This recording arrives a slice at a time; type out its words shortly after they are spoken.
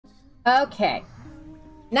Okay.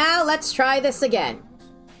 Now let's try this again.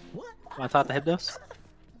 What? I thought the Hypnos?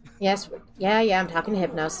 Yes. Yeah, I'm talking to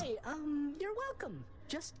Hypnos. Hey, you're welcome.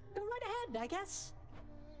 Just go right ahead, I guess.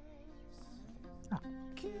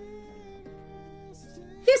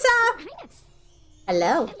 Thusa!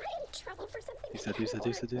 Hello. Am I in trouble for something?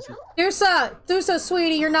 Thusa,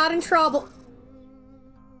 sweetie, you're not in trouble.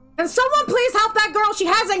 Can someone please help that girl? She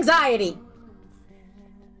has anxiety.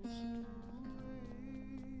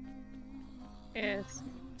 Yes.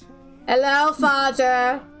 Hello,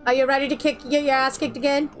 father. Are you ready to get your ass kicked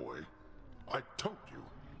again? Boy, I told you,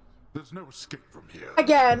 there's no escape from here.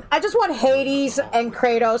 Again, I just want Hades and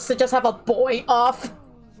Kratos to just have a boy off.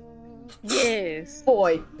 Yes.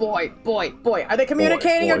 Boy. Are they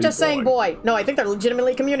communicating or just saying boy? No, I think they're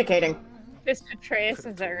legitimately communicating. Just Atreus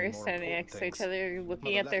and Zeus standing next to each other,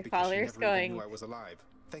 looking at their fathers, going, I was alive,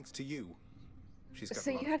 thanks to you. She's got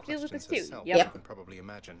so a lot you of have to deal with this too? questions herself, Yep. as you can probably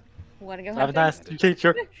imagine. Wanna go How many hunting? times did you kick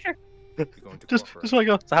your... Sure. just wanna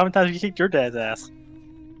go, so how many times have you kicked your dad's ass?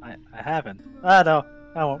 I haven't. No,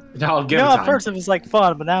 I won't. No, I'll give You it know, at time. first it was like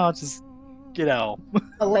fun, but now it's just, you know...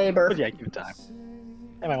 A labor. But yeah, give it time.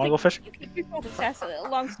 Hey, man, wanna go fishing? That's a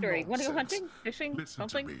long story. Wanna go hunting? Fishing? Listen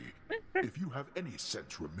Something? to me. If you have any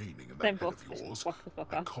sense remaining in Then that head both of yours, walk the fuck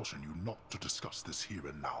I off. caution you not to discuss this here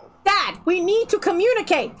and now. Dad, we need to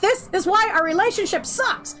communicate. This is why our relationship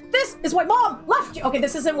sucks. This is why Mom left you. Okay,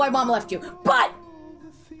 this isn't why Mom left you, but...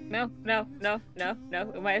 No.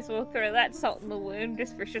 We might as well throw that salt in the wound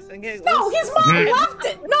just for shits and giggles. No, his mom left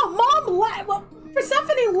it. No, Mom left. Well,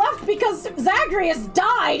 Persephone left because Zagreus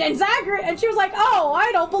died, and she was like, "Oh,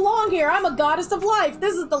 I don't belong here. I'm a goddess of life.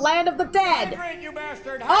 This is the land of the dead." Hydrate, you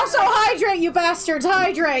bastard! Also, hydrate, you bastards,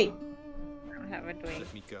 hydrate. I don't have a dwayne.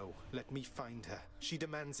 Let me go. Let me find her. She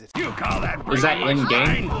demands it. You call that Is that in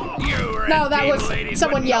game? No, that was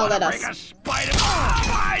someone yelled at us.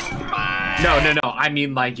 No. I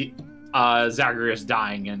mean like Zagreus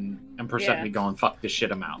dying and Persephone going, fuck this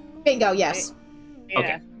shit, I'm out. Bingo, yes. Yeah.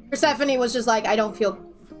 Okay. Persephone was just like, I don't feel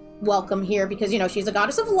welcome here because, you know, she's a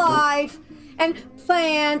goddess of life and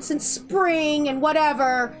plants and spring and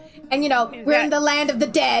whatever. And, you know, we're in the land of the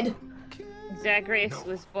dead. Zagreus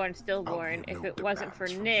was born stillborn. If it wasn't for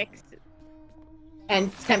Nyx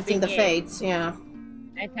And tempting the fates, yeah.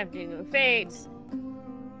 and tempting the fates,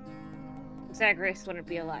 Zagreus wouldn't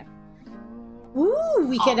be alive. Ooh,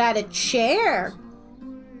 we could add a chair.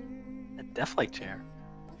 A death-like chair.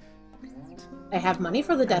 I have money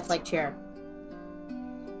for the death-like chair.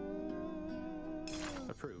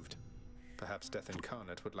 Approved. Perhaps Death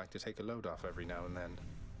Incarnate would like to take a load off every now and then.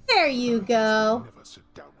 There you go. Never sit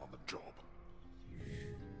down on the job.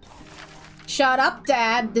 Shut up,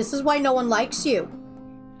 Dad. This is why no one likes you.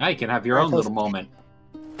 Now you can have your own little moment.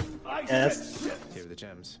 Yes. Here are the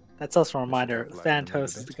gems. That's also a reminder,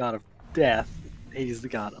 Thanatos is the god of death, Hades is the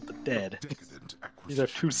god of the dead. Decadent These are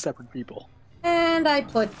acquisition. two separate people. And I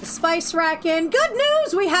put the spice rack in. Good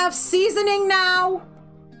news! We have seasoning now!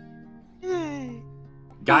 Yay!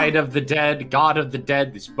 Guide of the dead, god of the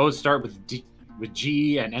dead. They both start with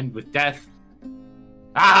G and end with death.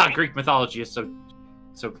 Greek mythology is so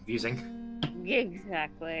confusing.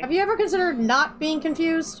 Exactly. Have you ever considered not being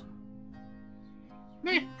confused?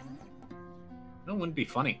 Meh. That wouldn't be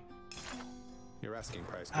funny. Your asking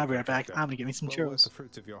price. I'll be right back. Doctor. I'm gonna get me some Well worth churros. The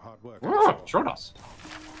fruits of your hard work. Churros.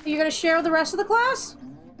 Are you gonna share with the rest of the class?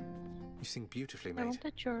 You sing beautifully, I mate. want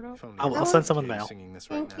the churro. If only I'll I send some in could the hear you mail. singing this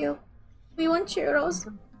right Thank now. you. We want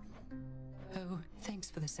churros. Oh, thanks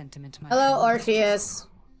for the sentiment, my Hello, friend. Orpheus,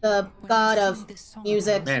 the When god I of sing this song,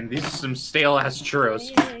 music. Man, these are some stale ass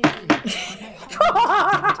churros.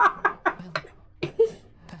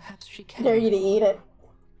 perhaps she can. Dare you to eat it.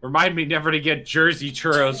 Remind me never to get Jersey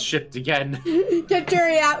churros shipped again. Get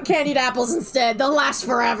candied apples instead. They'll last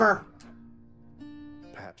forever.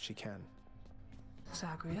 Perhaps she can.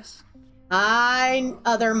 Zagreus, Hi,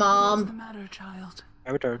 other what's the mom. matter, child?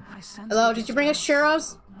 I returned. I sense Hello, a did you bring us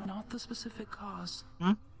distress, churros? Not the specific cause.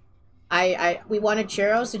 We wanted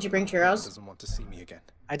churros. Did you bring churros? Doesn't want to see me again.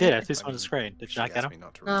 I did, I threw some on the screen. Did She you not get asked them? me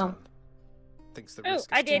not to No. return. Thinks the Oh, risk is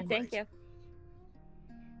I too did, great. thank you.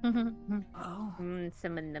 Oh,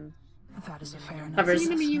 Some of them. that is a fair enough Covers-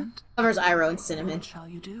 assessment. Covers Iroh and cinnamon. What shall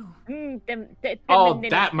you do? Oh,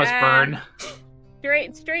 that must burn.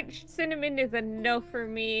 Straight cinnamon is a no for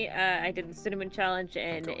me. I did the cinnamon challenge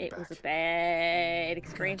and going it was a back. bad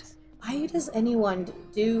experience. Why does anyone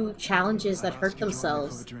do challenges that hurt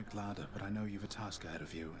themselves?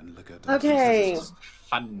 Okay.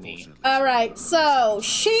 Funny. Alright, so,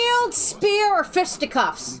 shield, spear, or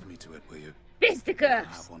fisticuffs?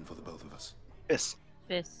 Fisticuffs! Yes.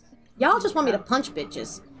 Fist. Y'all just want me to punch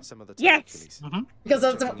bitches. Some of the Yes! Because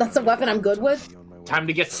that's a weapon I'm good with? Time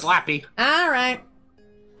to get slappy. Alright.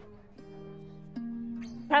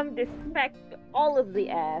 Time to smack all of the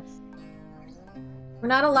ass. We're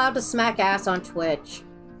not allowed to smack ass on Twitch.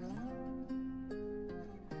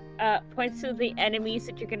 Points to the enemies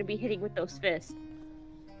that you're gonna be hitting with those fists.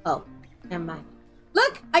 Oh, never mind.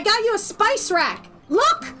 Look! I got you a spice rack!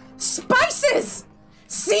 Look! Spices!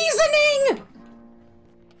 Seasoning!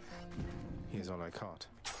 Here's all I caught.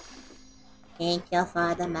 Thank you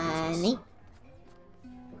for the money.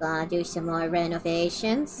 Gonna do some more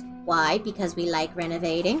renovations. Why? Because we like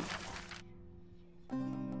renovating.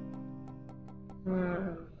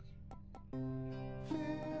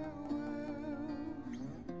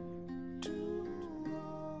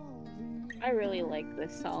 I really like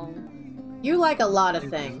this song. You like a lot of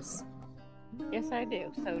things. Yes, I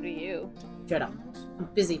do. So do you. Shut up. I'm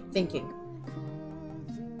busy thinking.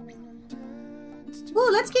 Ooh,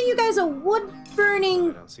 let's get you guys a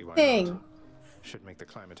wood-burning thing. Should make the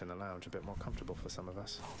climate in the lounge a bit more comfortable for some of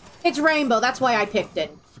us. It's rainbow, that's why I picked it.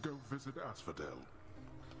 Go visit Asphodel.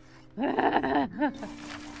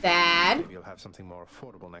 Dad? Maybe you'll have something more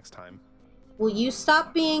affordable next time. Will you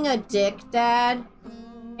stop being a dick, Dad?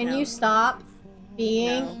 Can you stop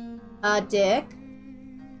being a dick?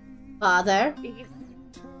 Father?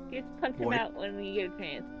 You punch him out when you get a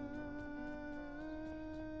chance.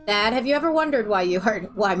 Dad, have you ever wondered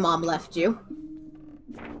why Mom left you?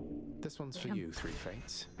 This one's for you, Three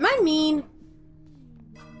Fates. Am I mean?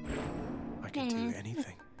 I can tell you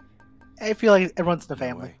anything. I feel like everyone's in the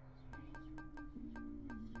family.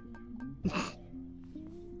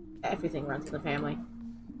 Everything runs in the family.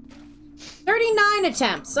 39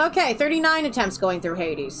 attempts. Okay, 39 attempts going through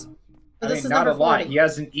Hades. So this is not number a lot. 40. He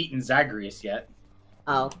hasn't eaten Zagreus yet.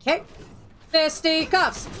 Okay.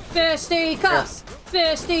 Fisticuffs! Fisticuffs!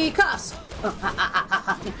 Fisticuffs!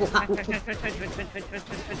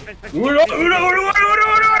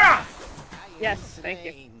 Yes, thank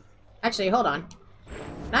you. Actually, hold on.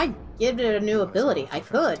 Can I give it a new ability? I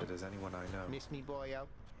could. As anyone I know. Miss me, boy, out.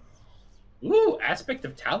 Ooh, aspect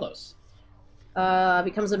of Talos.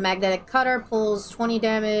 Becomes a magnetic cutter, pulls 20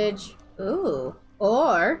 damage. Ooh.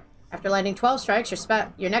 Or, after landing 12 strikes,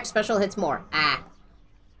 your next special hits more. Ah.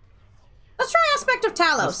 Let's try aspect of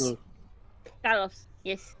Talos. Talos,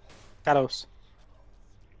 yes. Talos.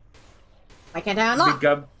 Why can't I unlock?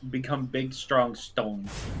 Become big, strong stone.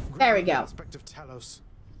 There we go. Aspect of Talos.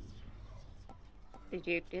 Did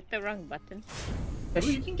you hit the wrong button?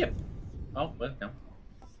 Ooh, you can get... Oh, well, no.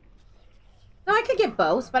 No, I could get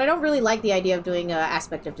both, but I don't really like the idea of doing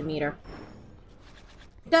aspect of Demeter.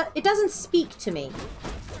 It doesn't speak to me.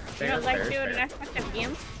 You don't like doing an aspect of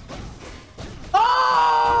him?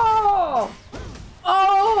 Oh!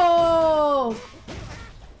 Oh!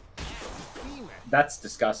 That's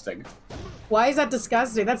disgusting. Why is that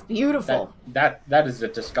disgusting? That's beautiful. That is a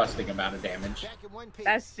disgusting amount of damage.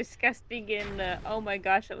 That's disgusting in the, oh my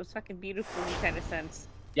gosh, that was fucking beautiful kind of sense.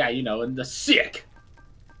 Yeah, you know, in the sick.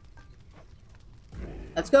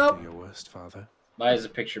 Let's go. Do your worst, Father. Why is a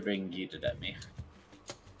picture being yeeted at me?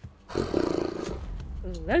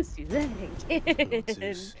 Let's do that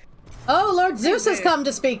again. Oh, Lord Zeus has come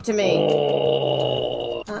to speak to me.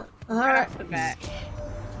 Oh. Alright.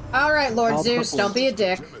 Alright, Lord Zeus, don't be a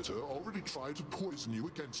dick. Demeter already tried to poison you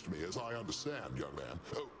against me, as I understand, young man.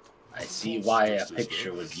 Oh, I see why a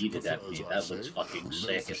picture was yeeted at me. That looks fucking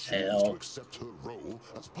sick as hell.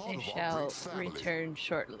 I shall return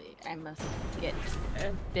shortly. I must get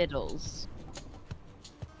Biddles.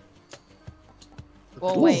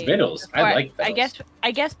 Well, Ooh, wait. Biddles. I like Biddles.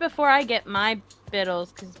 I guess before I get my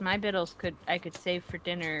Biddles, because my Biddles I could save for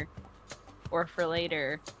dinner or for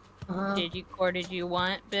later. Did you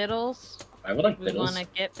want Biddles? I would like You Biddles. want to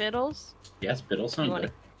get Biddles? Yes, Biddles sound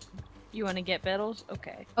good. You want to get Biddles?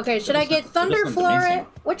 Okay. Okay, should I get Thunder Flourish?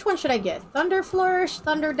 Which one should I get? Thunder Flourish,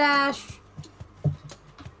 Thunder Dash,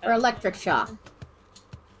 or Electric Shock?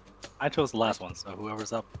 I chose the last one, so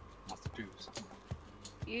whoever's up wants to choose.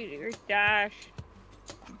 Your dash.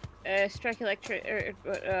 Strike electric.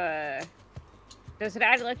 Does it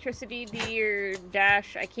add electricity to your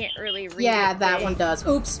dash? I can't really read. Yeah, that one does.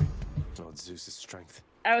 Oops. Lord Zeus's strength.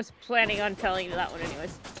 I was planning on telling you that one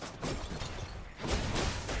anyways.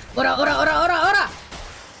 Ora, ora, ora, ora, ora!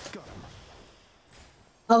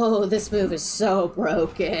 Oh, this move is so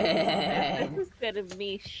broken. This is gonna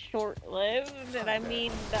be short-lived, and I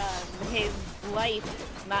mean his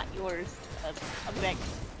life, not yours. A next.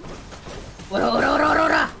 Ora, ora, ora, ora,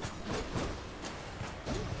 ora!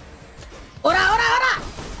 Ora, ora, ora!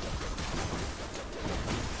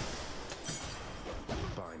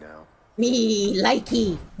 Bye now. Me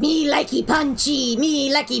likey. Me likey punchy.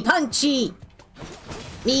 Me likey punchy.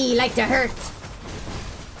 Me like to hurt.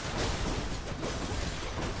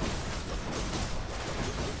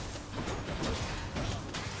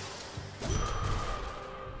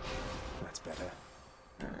 That's better.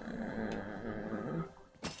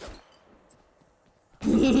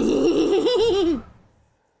 Did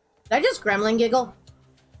I just gremlin giggle?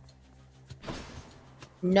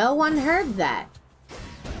 No one heard that.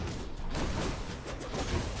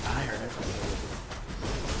 I heard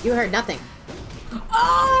it. You heard nothing.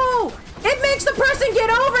 Oh! It makes the person get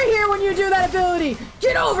over here when you do that ability!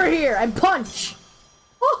 Get over here and punch!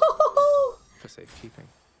 Oh, For safekeeping.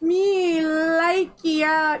 me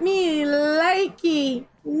likey, me likey,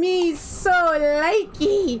 me so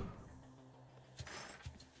likey.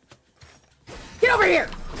 Get over here!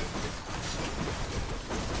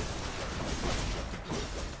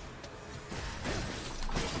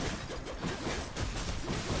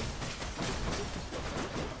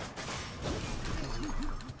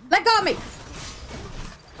 Let go of me!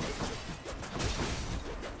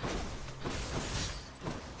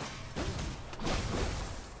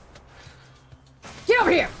 Get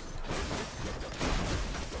over here!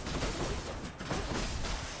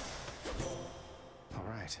 All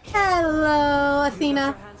right. Hello, Athena.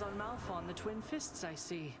 Your hands on Malphon, the twin fists, I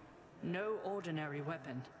see. No ordinary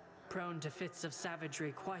weapon. Prone to fits of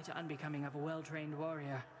savagery quite unbecoming of a well-trained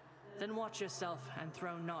warrior. Then watch yourself and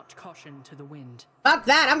throw not caution to the wind. Fuck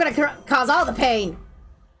that! I'm gonna cause all the pain!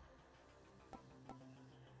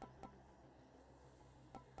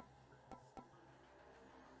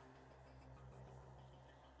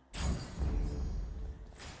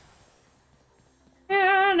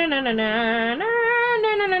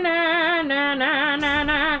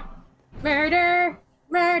 Murder!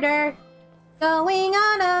 Murder! Going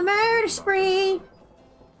on a murder spree!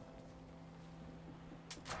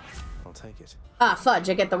 I'll take it. Ah, fudge,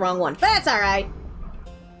 I get the wrong one. But that's alright.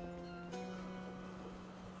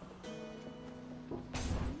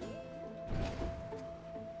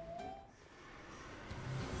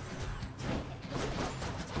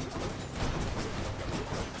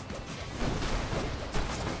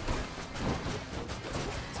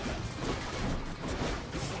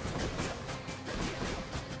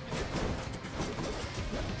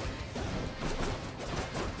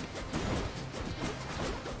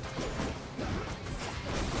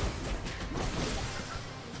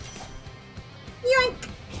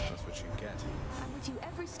 That's what you get. I'm with you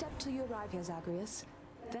every step till you arrive here, Zagreus.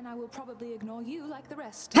 Then I will probably ignore you like the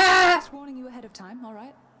rest. Ha! Just warning you ahead of time,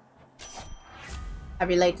 alright? I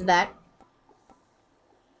relate to that.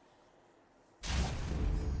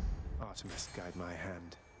 Artemis, guide my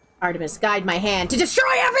hand. Artemis, guide my hand to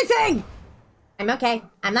destroy everything! I'm okay.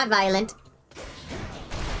 I'm not violent.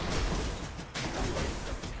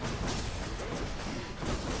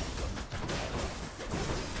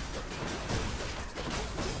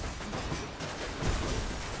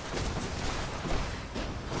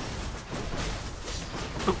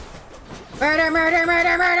 Murder, murder,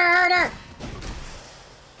 murder, murder, murder!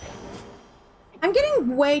 I'm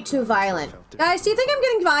getting way too violent. Guys, do you think I'm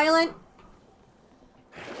getting violent?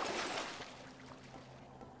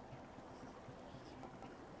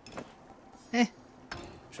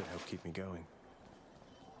 Should help keep me going.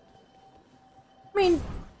 I mean,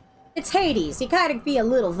 it's Hades. You gotta be a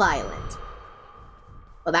little violent.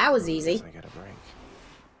 Well, that was easy. Guess I get a break.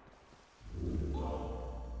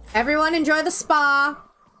 Everyone enjoy the spa.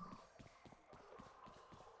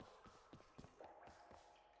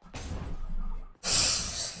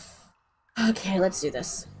 Okay, let's do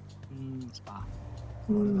this. Spa.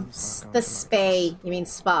 The spay. You mean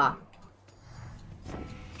spa.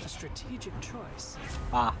 A strategic choice.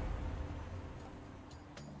 Ah.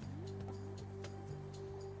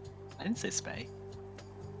 I didn't say spay.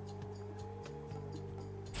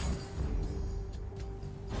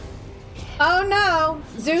 Oh no!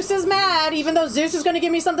 Zeus is mad, even though Zeus is gonna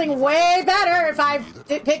give me something way better if I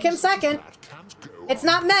pick him second. It's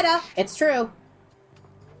not meta, it's true.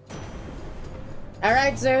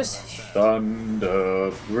 Alright, Zeus.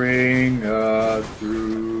 Thunder bringer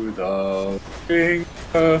through the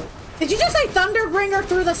ringer. Did you just say Thunderbringer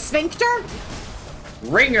through the sphincter?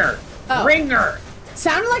 Ringer! Oh. Ringer!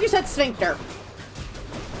 Sounded like you said sphincter.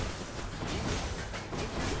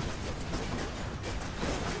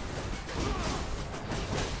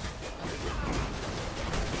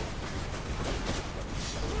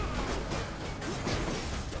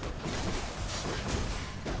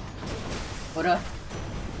 What up?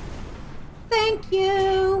 Thank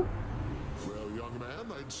you. Well, young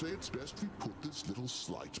man, I I'd say it's best we put this little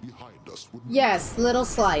slight behind us, wouldn't Yes, little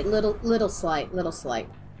slight, little slight, little slight.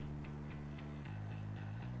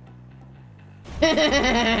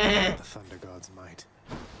 The Thunder Gods might.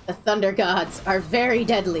 The Thunder Gods are very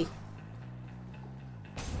deadly.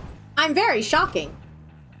 I'm very shocking.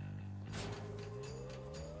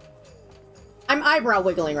 I'm eyebrow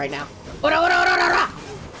wiggling right now.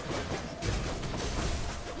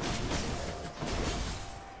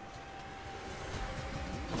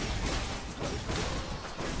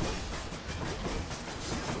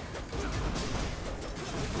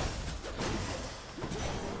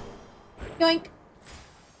 Yoink.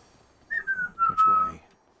 Which way?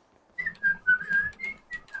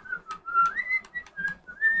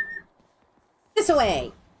 This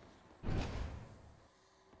way.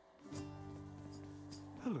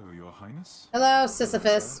 Hello, Your Highness. Hello,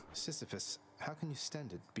 Sisyphus. Sisyphus, how can you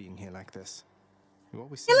stand it being here like this? You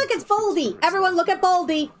always Hey, look, it's Boldy. Everyone look at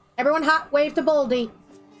Boldy. Everyone hot wave to Boldy.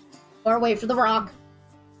 Or wave to the rock.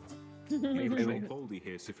 If you saw Baldy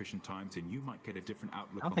here sufficient times, and you might get a different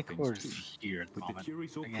outlook on things too. Here at the With the moment.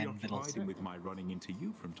 Furies all Again, preoccupied and with my running into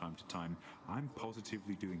you from time to time, I'm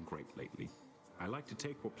positively doing great lately. I like to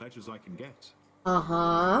take what pleasures I can get.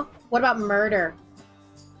 Uh-huh. What about murder?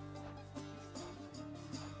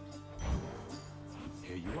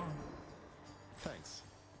 Here you are. Thanks.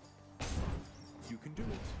 You can do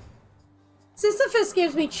it. Sisyphus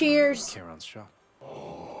gives me cheers. Kieran's shop.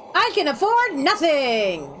 I can afford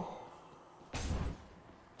nothing.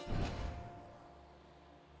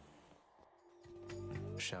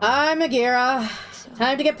 I'm Agira.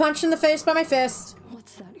 Time to get punched in the face by my fist.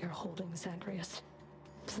 What's that you're holding, Zagreus?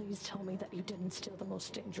 Please tell me that you didn't steal the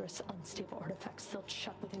most dangerous, unstable artifacts sealed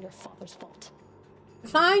shut within your father's vault.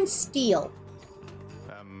 Fine steal.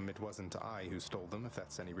 It wasn't I who stole them, if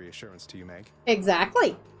that's any reassurance to you, Meg.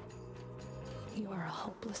 Exactly. You are a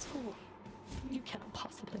hopeless fool. You cannot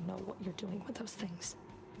possibly know what you're doing with those things.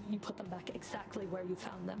 You put them back exactly where you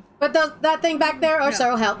found them. But that thing back there, oh,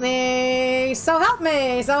 so help me. So help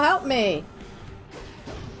me. So help me.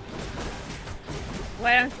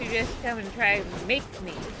 Why don't you just come and try and make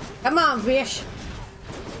me? Come on, Vish.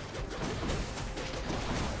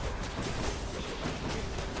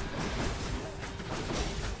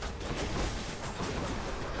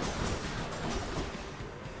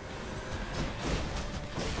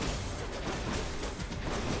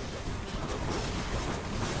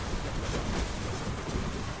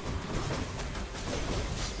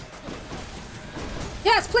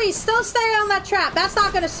 Yes, please, still stay on that trap. That's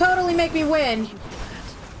not gonna totally make me win.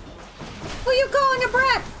 Who are you calling a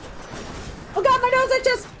brat? Oh god, my nose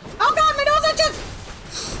itches! Oh god, my nose itches!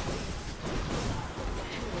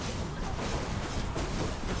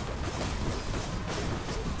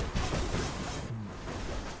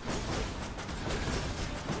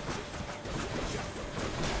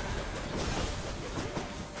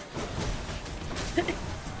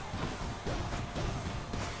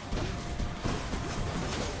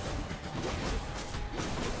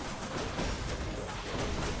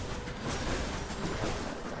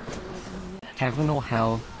 Heaven or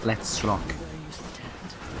hell, let's rock. Do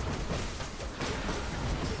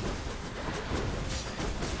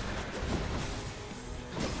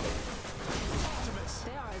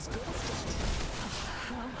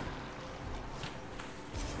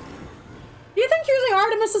you think using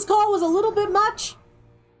Artemis's call was a little bit much?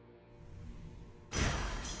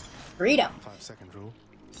 Burrito. 5-second rule.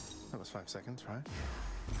 That was 5 seconds, right?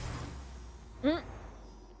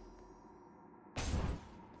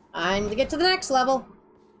 Time to get to the next level.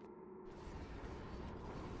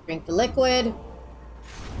 Drink the liquid.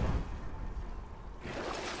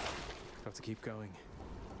 Got to keep going.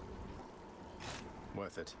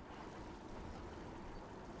 Worth it.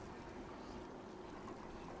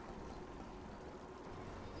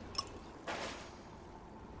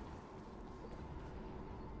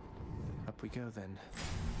 Up we go then.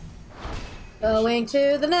 Going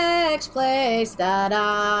to the next place.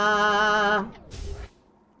 Da-da.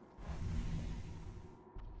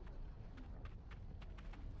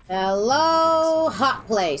 Hello, hot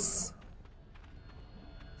place.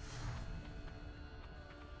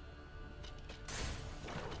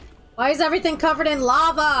 Why is everything covered in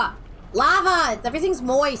lava? Lava! Everything's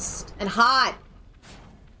moist and hot.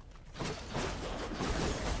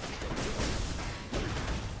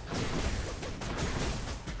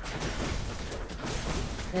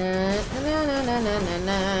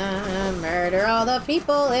 Murder all the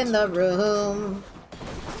people in the room.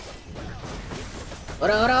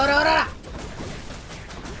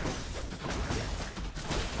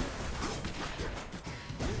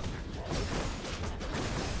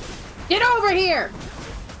 Get over here!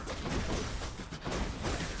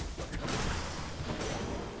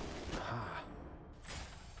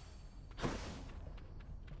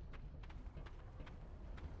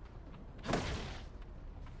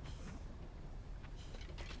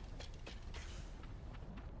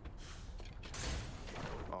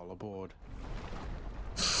 board.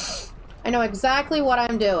 I know exactly what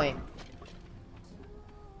I'm doing.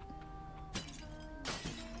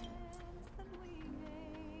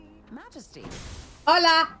 Majesty.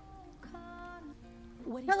 Hola!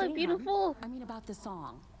 What Hello, saying, beautiful. I mean, about the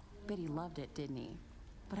song. Biddy loved it, didn't he?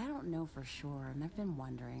 But I don't know for sure, and I've been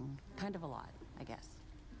wondering. Kind of a lot, I guess.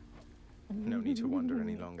 No need to wonder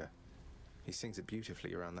any longer. He sings it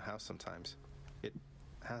beautifully around the house sometimes. It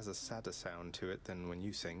has a sadder sound to it than when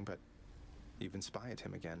you sing, but you've inspired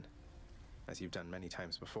him again. As you've done many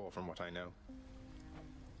times before, from what I know.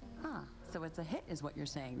 Huh, so it's a hit is what you're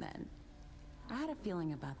saying then. I had a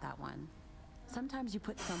feeling about that one. Sometimes you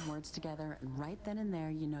put some words together, and right then and there,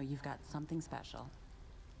 you know you've got something special.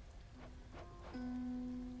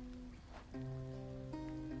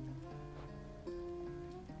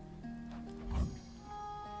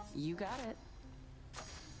 You got it.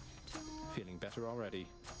 Feeling better already.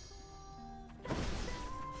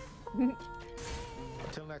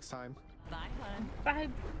 Till next time. Bye,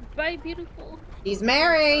 hon. Bye, beautiful. He's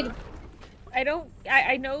married. I know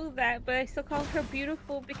that, but I still call her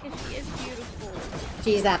beautiful because she is beautiful.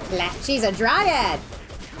 She's a dryad.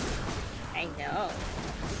 I know.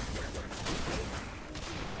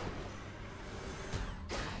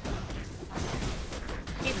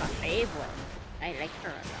 She's my favorite. I like her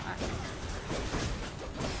a lot.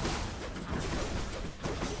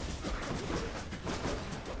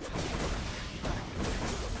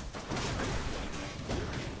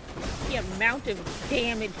 The amount of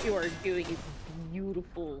damage you are doing is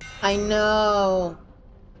beautiful. I know.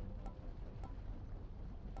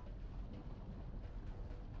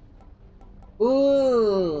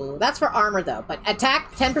 Ooh, that's for armor though. But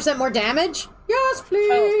attack 10% more damage? Yes,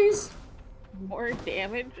 please. Oh, more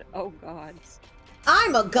damage? Oh god.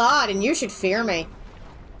 I'm a god and you should fear me.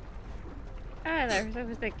 Ah, there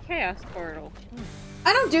was the chaos portal.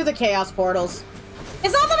 I don't do the chaos portals.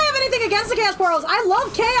 It's not that I have anything against the chaos portals. I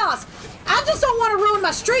love chaos. I just don't want to ruin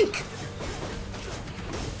my streak.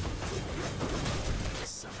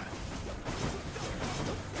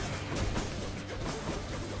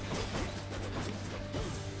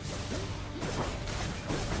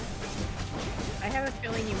 I have a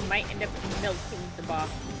feeling you might end up milking the boss.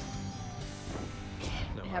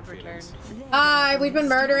 Have returned. Hi, we've been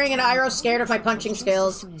murdering and Iroh's scared of my punching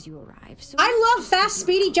skills. I love fast,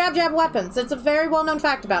 speedy jab weapons. It's a very well-known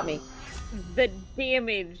fact about me. The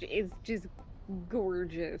damage is just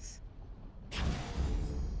gorgeous.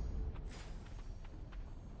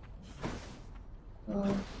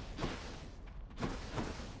 How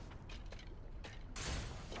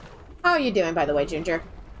are you doing, by the way, Ginger?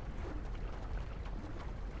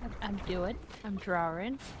 I'm doing. I'm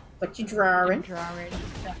drawing. What you drawing? I'm drawing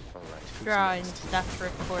stuff. Drawing stuff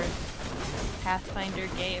for Pathfinder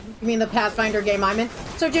game. You mean the Pathfinder game I'm in?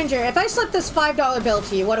 So, Ginger, if I slip this $5 bill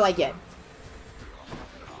to you, what do I get?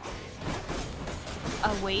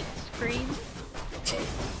 A weight screen.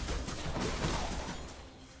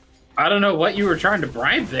 I don't know what you were trying to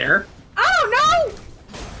bribe there. Oh, no!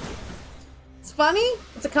 It's funny.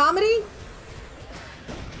 It's a comedy.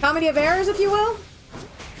 Comedy of errors, if you will.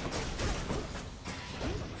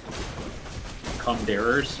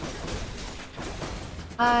 Cum-darers.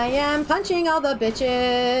 I am punching all the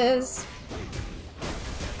bitches.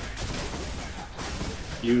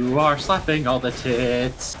 You are slapping all the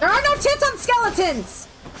tits. There are no tits on skeletons!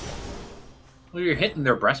 Well, you're hitting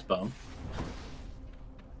their breastbone.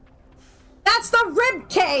 That's the rib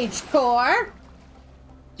cage core!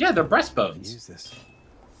 Yeah, they're breastbones. Use this.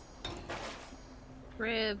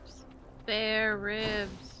 Ribs. Bare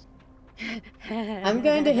ribs. I'm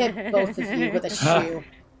going to hit both of you with a shoe.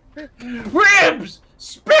 Ribs!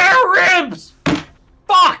 Spare ribs!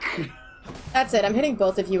 Fuck! That's it, I'm hitting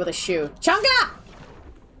both of you with a shoe. Chunga!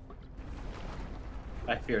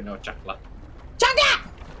 I fear no chakla. Chunga!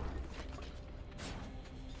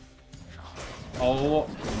 Oh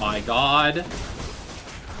my god.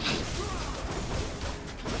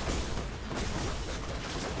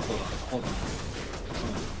 Hold on.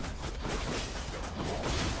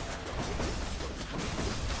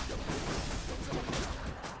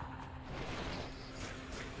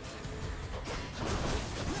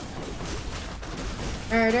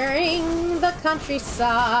 Murdering the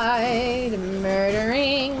countryside.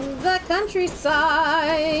 Murdering the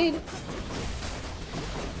countryside.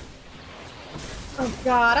 Oh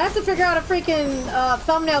god, I have to figure out a freaking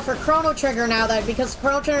thumbnail for Chrono Trigger now because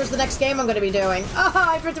Chrono Trigger is the next game I'm going to be doing. Oh,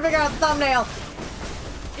 I have to figure out a thumbnail.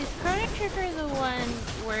 Is Chrono Trigger the one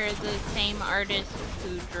where the same artist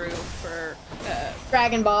who drew for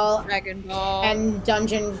Dragon Ball. Dragon Ball. And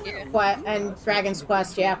Dungeon Quest and Dragon's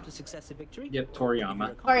Quest, yeah. Yep,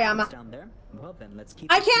 Toriyama. Toriyama.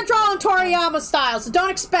 I can't draw in Toriyama style, so don't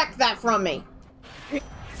expect that from me.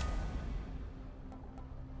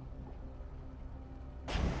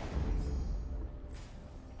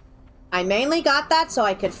 I mainly got that so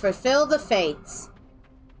I could fulfill the fates.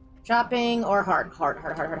 Shopping or heart.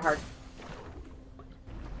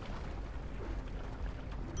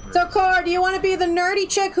 So, Cor, do you want to be the nerdy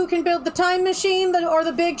chick who can build the time machine, or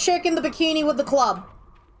the big chick in the bikini with the club?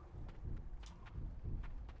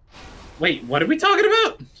 Wait, what are we talking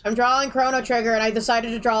about? I'm drawing Chrono Trigger, and I decided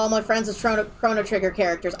to draw all my friends as Chrono Trigger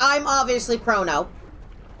characters. I'm obviously Chrono.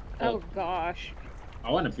 Oh, gosh.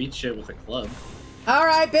 I want to beat shit with a club.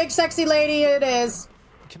 Alright, big sexy lady it is.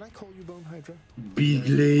 Can I call you Bone Hydra? Big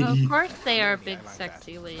lady. Of course they are big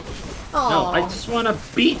sexy ladies. Aww. No, I just want to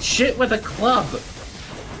beat shit with a club.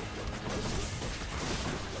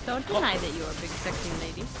 Don't deny that you are a big sexy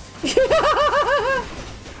lady.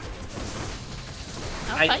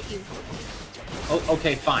 I'll fight you. Oh,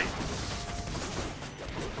 okay, fine.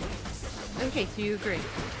 Okay, so you agree.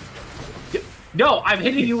 No, I'm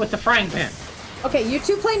hitting you with the frying pan. Okay, you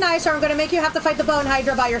two play nice, or I'm gonna make you have to fight the Bone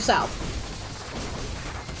Hydra by yourself.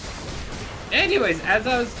 Anyways, as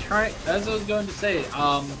I was going to say,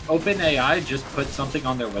 OpenAI just put something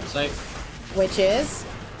on their website. Which is?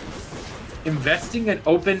 Investing in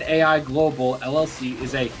OpenAI Global LLC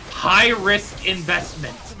is a high-risk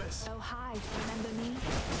investment. Oh, hi. Remember me?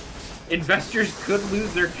 Investors could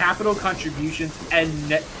lose their capital contributions and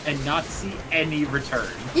not see any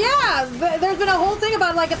return. Yeah, there's been a whole thing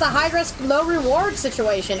about, like, it's a high-risk, low-reward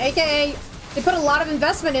situation, aka they put a lot of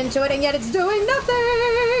investment into it, and yet it's doing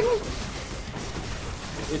nothing!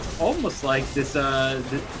 It's almost like this is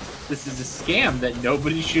a scam that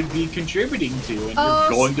nobody should be contributing to, and you're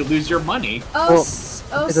going to lose your money. It's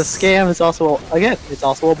a scam. It's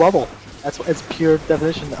also a bubble. It's pure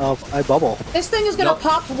definition of a bubble. This thing is gonna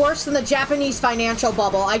pop worse than the Japanese financial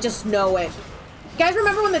bubble. I just know it. You guys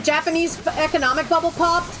remember when the Japanese economic bubble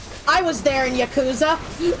popped? I was there in Yakuza.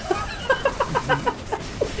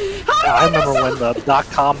 I remember when the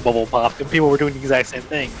 .com bubble popped and people were doing the exact same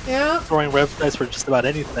thing. Yeah. Throwing websites for just about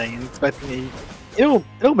anything and expecting it'll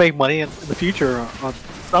make money in the future on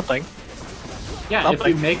something. Yeah,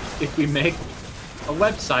 something. if we make a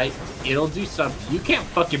website, it'll do something. You can't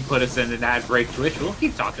fucking put us in an ad break Twitch. We'll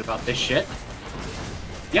keep talking about this shit.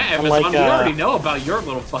 Yeah, Amazon, we already know about your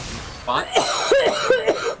little fucking spot.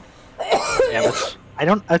 Yeah, but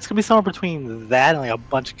it's gonna be somewhere between that and like a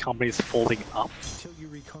bunch of companies folding up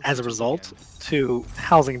as a result to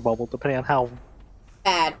housing bubble, depending on how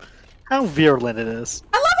virulent it is.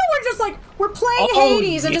 I love it. We're just like we're playing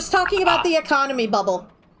Hades and just talking about the economy bubble.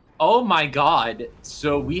 Oh my god!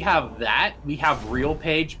 So we have that. We have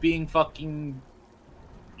RealPage being fucking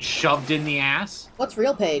shoved in the ass. What's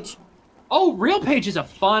RealPage? Oh, RealPage is a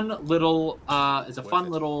fun little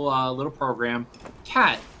little program.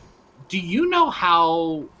 Kat, do you know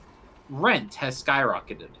how rent has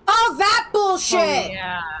skyrocketed? Oh, that bullshit! Oh,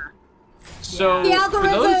 yeah. So the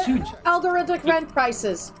algorithmic rent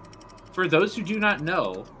prices. For those who do not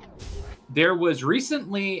know, there was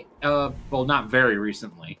recently, well, not very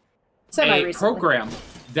recently, a program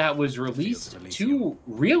that was released to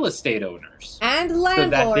real estate owners and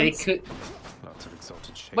landlords. So that they could.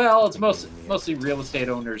 Well, it's mostly real estate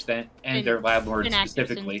owners and their landlords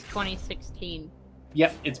specifically. Since 2016.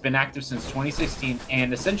 Yep, it's been active since 2016,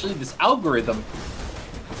 and essentially this algorithm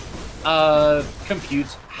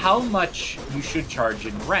computes how much you should charge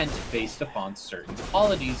in rent based upon certain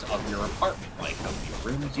qualities of your apartment, like how many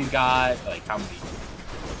rooms you got, like how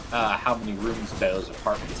many rooms those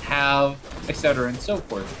apartments have, etc., and so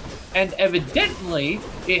forth. And evidently,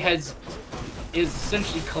 it is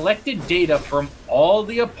essentially collected data from all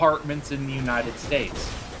the apartments in the United States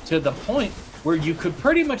to the point where you could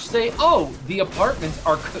pretty much say, oh, the apartments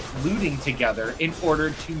are colluding together in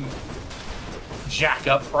order to jack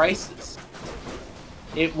up prices.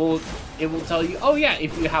 It will tell you, oh yeah,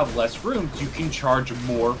 if you have less rooms, you can charge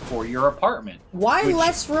more for your apartment. Why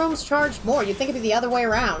less rooms charge more? You'd think it'd be the other way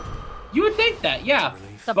around. You would think that, yeah.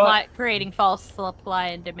 Creating false supply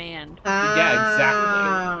and demand. Yeah,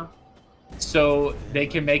 exactly. So they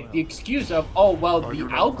can make the excuse of, oh, well, the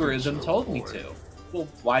algorithm told me to. Well,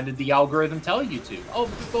 why did the algorithm tell you to? Oh,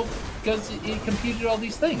 well, because it computed all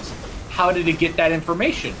these things. How did it get that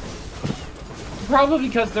information? Probably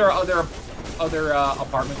because there are other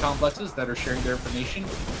apartment complexes that are sharing their information.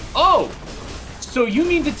 Oh, so you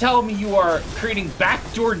mean to tell me you are creating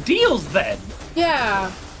backdoor deals then?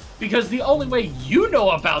 Yeah. Because the only way you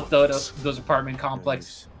know about those apartment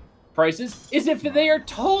complex prices is if they are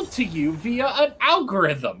told to you via an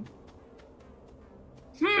algorithm.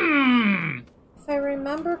 If I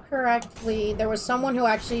remember correctly, there was someone who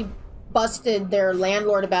actually busted their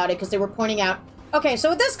landlord about it because they were pointing out, okay,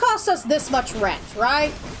 so this costs us this much rent,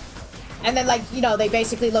 right? And then, like, you know, they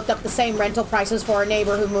basically looked up the same rental prices for a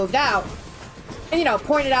neighbor who moved out. And, you know,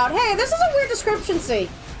 pointed out, hey, this is a weird discrepancy.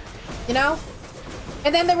 You know?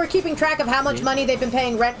 And then they were keeping track of how much money they've been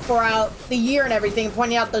paying rent for out the year and everything, and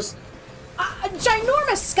pointing out this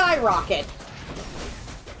ginormous skyrocket.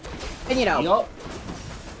 And, you know,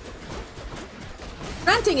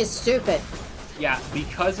 renting is stupid. Yeah,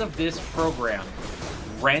 because of this program,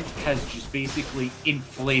 rent has just basically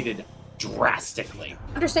inflated drastically.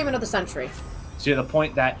 Understatement of the century. To the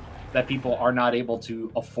point that people are not able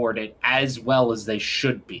to afford it as well as they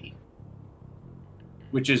should be.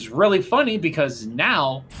 Which is really funny because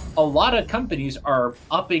now a lot of companies are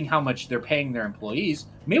upping how much they're paying their employees.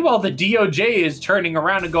 Meanwhile, the DOJ is turning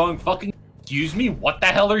around and going, fucking, excuse me, what the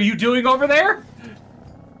hell are you doing over there?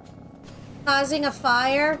 Causing a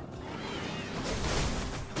fire.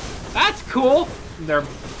 That's cool.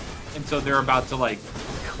 And so they're about to like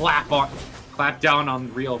clap down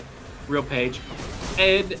on real page.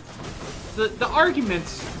 And the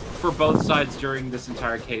arguments for both sides during this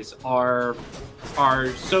entire case are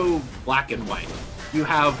so black and white. You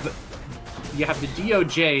have the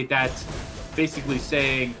DOJ that's basically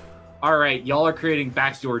saying, all right, y'all are creating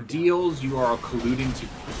backdoor deals, you are colluding to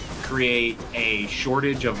create a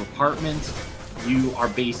shortage of apartments, you are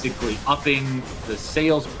basically upping the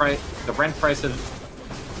sales price, the rent price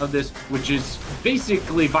of this, which is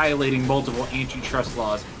basically violating multiple antitrust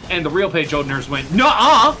laws. And the real page owners went,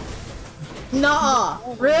 nuh-uh!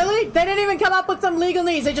 Nuh-uh. Really? They didn't even come up with some legal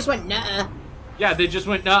needs. They just went, nuh-uh. Yeah, they just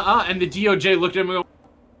went, nuh-uh, and the DOJ looked at him and go,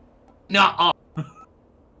 nuh-uh.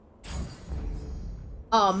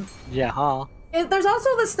 Yeah, huh? There's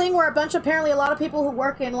also this thing where apparently a lot of people who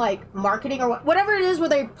work in, like, marketing or whatever it is where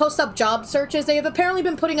they post up job searches, they have apparently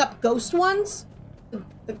been putting up ghost ones.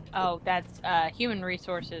 Oh, that's human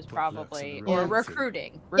resources probably, or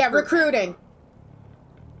recruiting. Yeah, recruiting.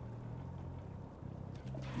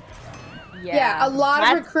 Yeah, a lot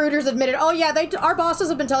of recruiters admitted, oh yeah, our bosses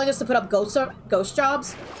have been telling us to put up ghost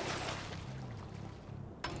jobs.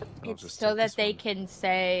 It's so that they can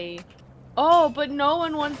say, oh, but no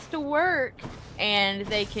one wants to work. And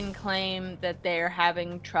they can claim that they're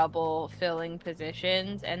having trouble filling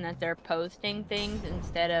positions and that they're posting things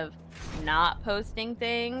instead of not posting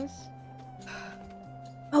things.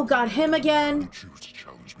 Oh god, him again.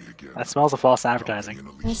 That smells of false advertising.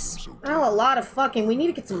 I smell a lot of fucking. We need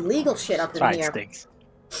to get some legal shit up in here. Stinks.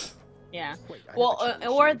 Yeah. Well,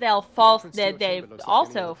 or they'll they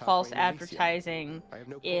also false advertising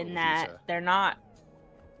in that they're not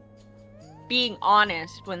being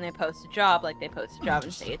honest when they post a job. Like they post a job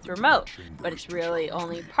and say it's remote, but it's really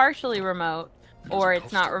only partially remote, or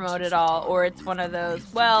it's not remote at all, or it's one of those,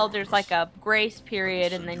 well, there's like a grace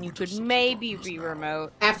period and then you could maybe be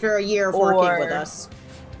remote after a year of working with us.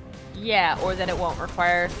 Yeah, or that it won't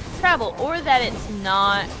require travel, or that it's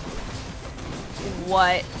not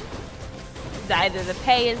what either the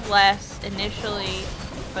pay is less initially,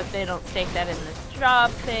 but they don't state that in this job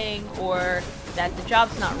thing, or that the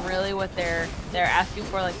job's not really what they're asking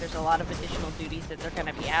for. Like there's a lot of additional duties that they're going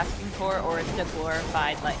to be asking for, or it's a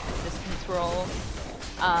glorified like assistance role,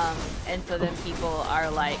 and so then people are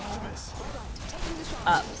like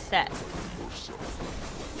upset.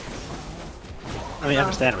 I mean,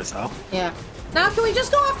 understandably so. Yeah. Now, can we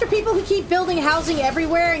just go after people who keep building housing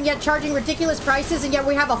everywhere and yet charging ridiculous prices, and yet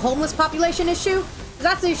we have a homeless population issue? 'Cause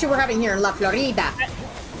that's the issue we're having here in La Florida.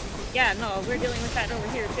 Yeah, no, we're dealing with that over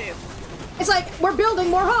here too. It's like, we're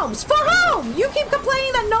building more homes. For whom? You keep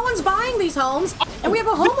complaining that no one's buying these homes, and we have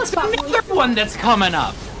a homeless population. Another one that's coming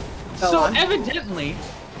up. Go so on. evidently,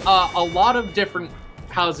 a lot of different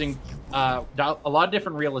housing, a lot of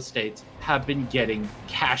different real estates have been getting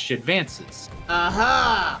cash advances.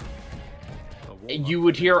 Uh-huh. You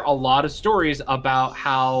would hear a lot of stories about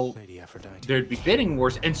how there'd be bidding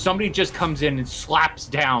wars, and somebody just comes in and slaps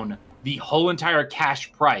down the whole entire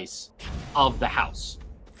cash price of the house.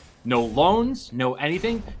 No loans, no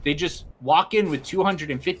anything. They just walk in with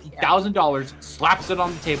 $250,000, slaps it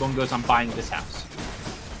on the table, and goes, I'm buying this house.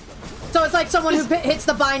 So it's like someone who hits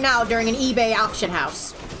the buy now during an eBay auction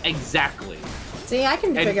house. Exactly. See, I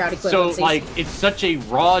can figure out equivalencies. So, like, it's such a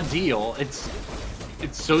raw deal. It's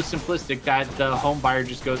so simplistic that the home buyer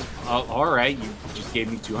just goes, oh, all right, you just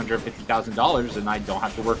gave me $250,000 and I don't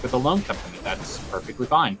have to work with a loan company. That's perfectly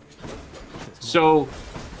fine. So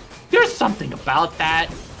there's something about that.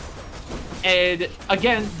 And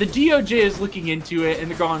again, the DOJ is looking into it, and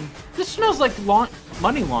they're going, "This smells like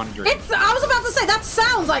money laundering." I was about to say that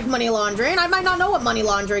sounds like money laundering. I might not know what money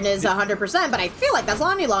laundering is 100%, but I feel like that's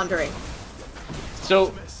money laundering.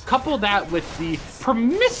 So couple that with the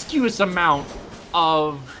promiscuous amount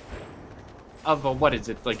of what is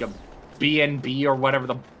it, like a B&B or whatever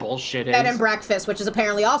the bullshit is. Bed and breakfast, which is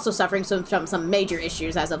apparently also suffering from some major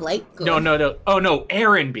issues as of late. Good. No. Oh no,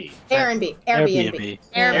 Airbnb. Airbnb.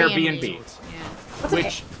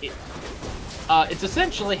 Which, it's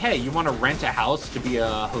essentially, hey, you want to rent a house to be a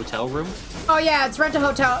hotel room? Oh yeah, it's rent a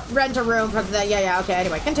room for the, yeah, okay,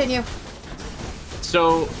 anyway, continue.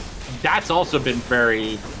 So, that's also been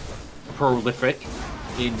very prolific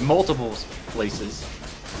in multiple places,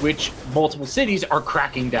 which multiple cities are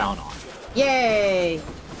cracking down on. Yay!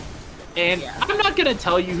 And I'm not gonna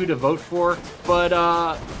tell you who to vote for, but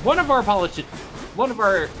one of our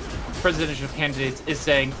presidential candidates is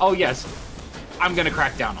saying, "Oh yes, I'm gonna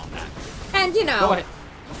crack down on that." And you know, go ahead.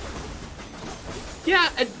 Yeah,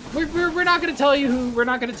 we're not gonna tell you who. We're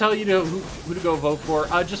not gonna tell you who to go vote for.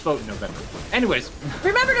 Just vote in November. Anyways,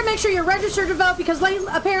 remember to make sure you're registered to vote because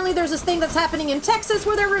apparently there's this thing that's happening in Texas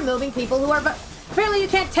where they're removing people who are. Apparently, you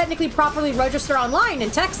can't technically properly register online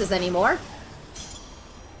in Texas anymore.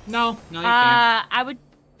 No, you can't. I would.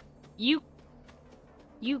 You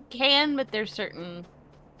can, but there's certain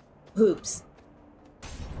hoops.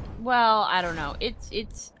 Well, I don't know.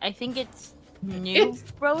 I think it's new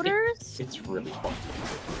voters. It's really fun.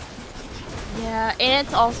 Yeah, and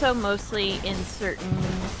it's also mostly in certain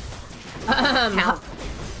counties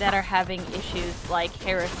that are having issues, like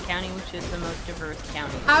Harris County, which is the most diverse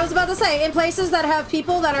county. I was about to say, in places that have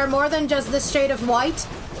people that are more than just this shade of white.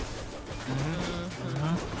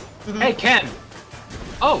 Hey, Ken!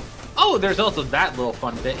 Oh, there's also that little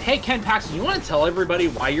fun bit. Hey, Ken Paxton, you want to tell everybody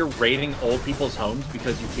why you're raiding old people's homes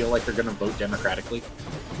because you feel like they're going to vote democratically?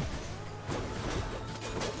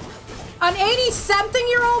 An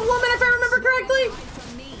 80-something-year-old woman, if I remember correctly?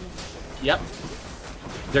 Yep.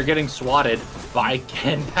 They're getting swatted by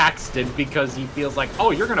Ken Paxton because he feels like,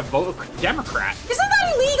 oh, you're going to vote Democrat. Isn't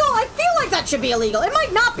that illegal? I feel like that should be illegal. It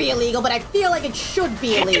might not be illegal, but I feel like it should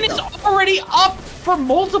be illegal. Ken is already up for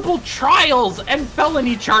multiple trials and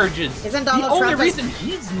felony charges. Isn't Donald the Trump only reason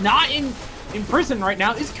he's not in prison right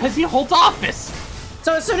now is because he holds office.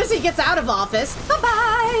 So as soon as he gets out of office,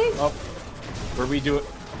 bye-bye. Oh, where we do it?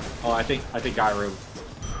 Oh, I think Gyro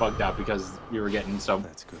bugged out because we were getting some.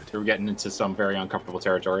 That's good. We were getting into some very uncomfortable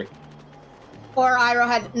territory. Or Iroh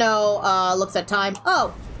had looks at time.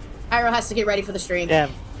 Oh, Iroh has to get ready for the stream.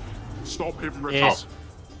 Damn. Stop him, Yes.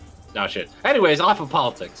 No shit. Anyways, off of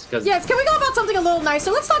politics. Yes, can we go about something a little nicer?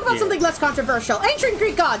 Let's talk about something less controversial. Ancient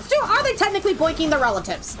Greek gods. Are they technically boinking their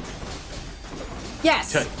relatives?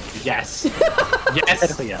 Yes. Yes. Yes.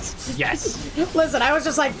 Technically, yes. Yes. Listen, I was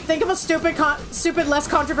just like, think of a stupid, less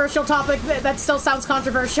controversial topic that still sounds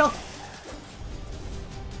controversial.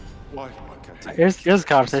 Here's a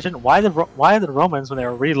conversation. Why the Romans, when they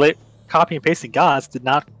were copying and pasting gods, did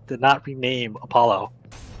not rename Apollo?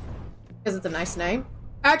 Because it's a nice name.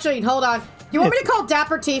 Actually, hold on. You want me to call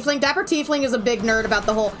Dapper Tiefling? Dapper Tiefling is a big nerd about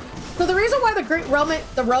the whole. So the reason why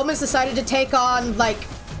the Romans decided to take on like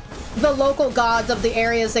the local gods of the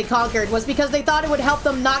areas they conquered was because they thought it would help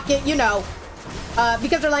them not get,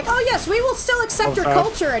 because they're like, oh yes, we will still accept your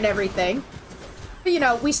culture and everything,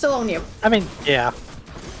 but we still own you. I mean, yeah.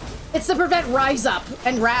 It's to prevent rise up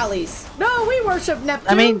and rallies. No, we worship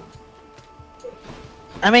Neptune.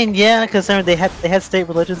 I mean, yeah, because they had state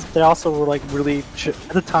religions. But they also were like really at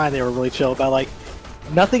the time they were really chill about like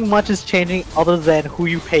nothing much is changing other than who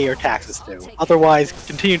you pay your taxes to. Otherwise,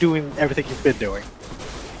 continue doing everything you've been doing,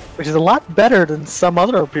 which is a lot better than some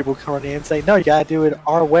other people coming in and saying, no, you gotta do it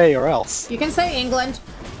our way or else. You can say England.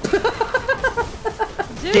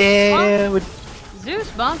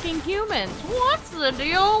 Zeus bonking humans. What's the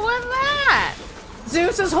deal with that?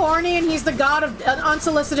 Zeus is horny and he's the god of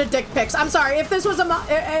unsolicited dick pics. I'm sorry, if this was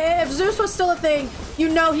if Zeus was still a thing,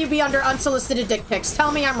 he'd be under unsolicited dick pics.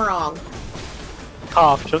 Tell me I'm wrong.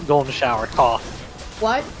 Cough, shouldn't go in the shower, cough.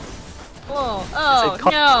 What? Oh,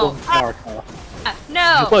 no.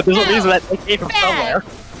 No. Look, there's a reason that they came from somewhere.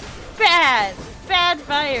 Bad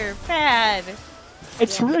fire, bad.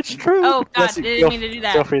 It's true. Oh god, I didn't mean to do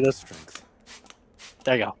that. Feel free to.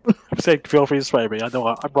 There you go. I'm saying feel free to spray me. I know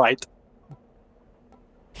I'm right.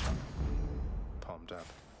 Palmed up.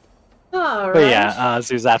 All But right. yeah,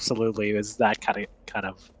 Zeus absolutely is that kind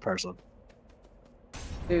of person.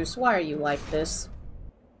 Zeus, why are you like this?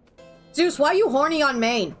 Zeus, why are you horny on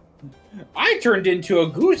Maine? I turned into a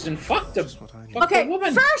goose and fucked a Okay,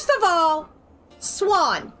 woman. first of all,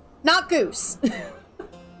 swan, not goose.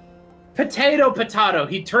 Potato.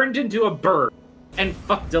 He turned into a bird and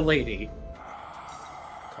fucked a lady.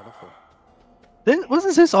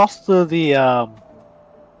 Wasn't this also the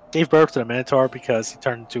gave birth to the Minotaur because he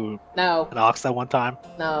turned into an ox that one time?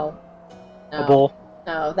 No. A bull?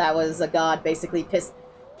 No, that was a god basically pissed.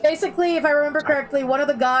 Basically, if I remember correctly, one of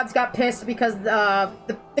the gods got pissed because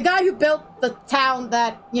the guy who built the town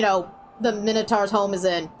that, you know, the Minotaur's home is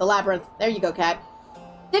in, the labyrinth, there you go, cat,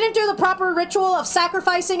 didn't do the proper ritual of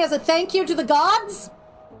sacrificing as a thank you to the gods,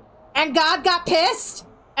 and God got pissed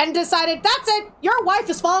and decided, that's it, your wife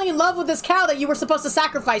is falling in love with this cow that you were supposed to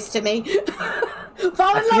sacrifice to me.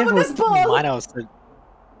 Fall in love with this bull!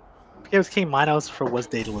 It was King Minos for was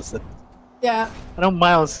Daedalus. Yeah. I know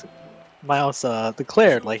Minos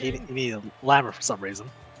declared like he needed a lammer for some reason.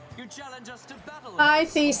 Hi,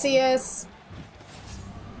 Theseus.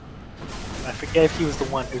 I forget if he was the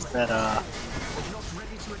one who said,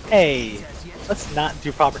 hey, let's not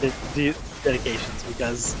do proper dedications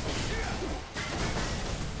because...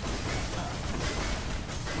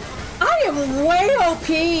 I am way OP!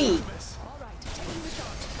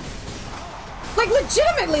 Like,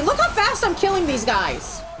 legitimately, look how fast I'm killing these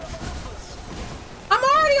guys! I'm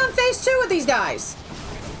already on phase 2 with these guys!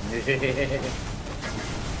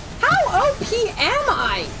 How OP am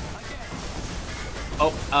I?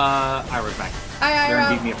 Oh, Ira's back. Hi, They're Ira.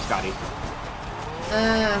 gonna beat me up, Scotty.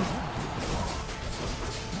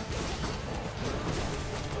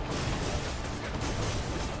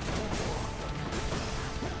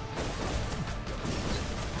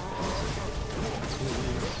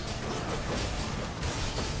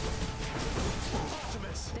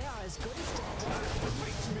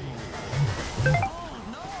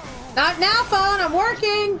 Not now, phone. I'm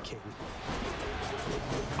working.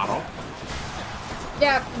 Hello?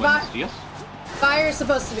 Yeah, Buenos dias. Fire's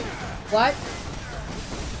supposed to be. What?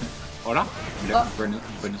 Hola. Oh. Buenos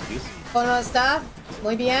dias. ¿Cómo está?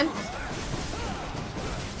 Muy bien.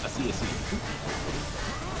 Así.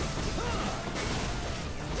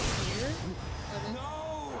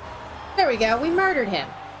 There we go. We murdered him.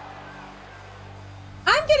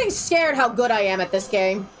 I'm getting scared how good I am at this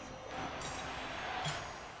game.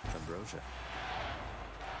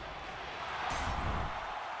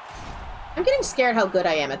 I'm getting scared how good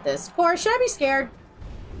I am at this. Cor, should I be scared?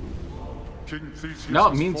 No,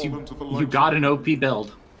 it means you got an OP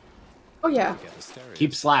build. Oh yeah.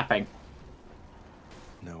 Keep slapping.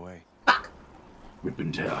 No way. Fuck. We've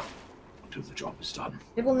been here until the job is done.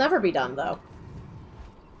 It will never be done, though.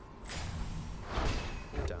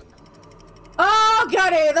 Done. Oh,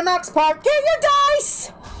 goody! The next part. Get your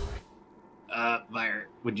dice! Fire.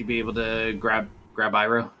 Would you be able to grab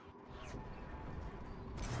Iro?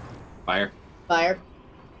 Fire. Fire.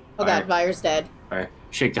 Oh god, Fire's dead. Fire.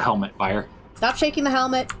 Shake the helmet, Fire. Stop shaking the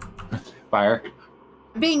helmet. Fire.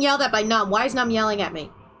 I'm being yelled at by Num. Why is Num yelling at me?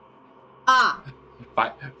 Ah!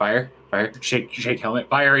 Fire. Shake helmet.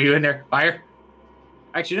 Fire, are you in there? Fire.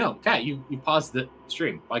 Actually, no. Cat, you paused the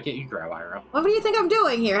stream. Why can't you grab Iro? What do you think I'm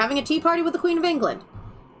doing here? Having a tea party with the Queen of England?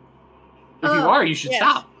 If you are, you should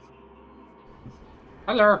stop.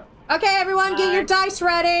 Hello. Okay, everyone, get your dice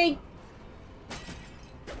ready.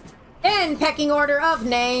 In pecking order of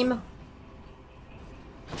name.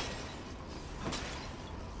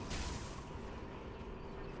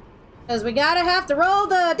 Because we gotta have to roll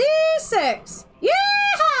the D6.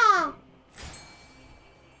 Yeah!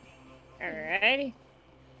 Alrighty.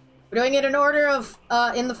 We're doing it in order of,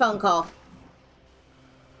 in the phone call.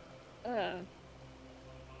 God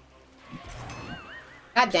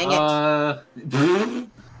dang it.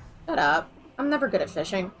 Shut up. I'm never good at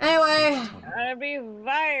fishing. Anyway. I'd be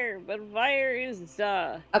Fire, but Fire is,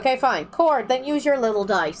 Okay, fine. Cord, then use your little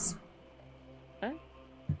dice. Huh?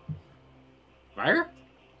 Fire?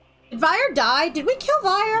 Did Fire die? Did we kill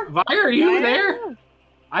Fire? Fire, are you there?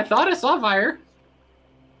 I thought I saw Fire.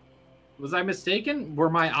 Was I mistaken?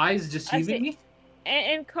 Were my eyes deceiving me?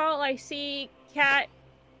 And Call, I see Cat,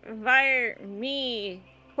 Fire, me,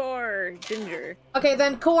 Core, Ginger. Okay,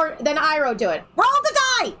 then Iro do it. Roll the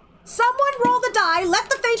die! Someone roll the die, let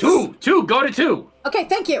the faces... Two, go to 2. Okay,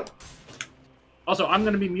 thank you. Also, I'm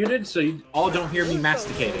gonna be muted so you all don't hear me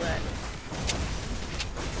masticating.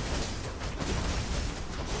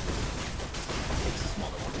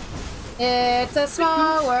 It's a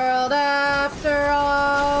small world after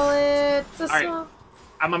all. It's a small... Alright,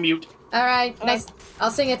 I'm a mute. Alright, nice.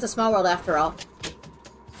 I'll sing It's a Small World After All.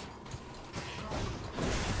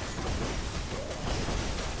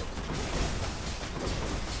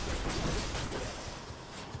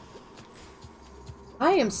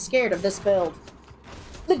 I am scared of this build.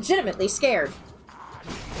 Legitimately scared.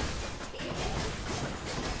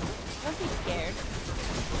 Don't be scared.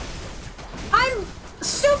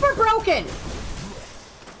 broken!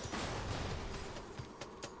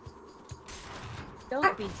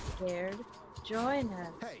 Don't be scared. Join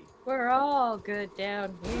us. Hey. We're all good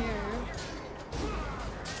down here.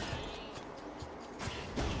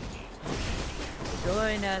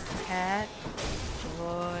 Join us, Cat.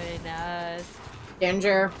 Join us.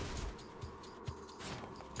 Ginger.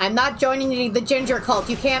 I'm not joining the Ginger cult.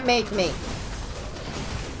 You can't make me.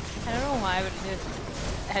 I don't know why, but it just...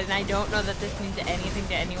 And I don't know that this means anything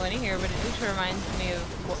to anyone here, but it just reminds me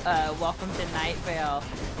of Welcome to Night Vale.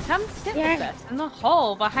 Come sit with us in the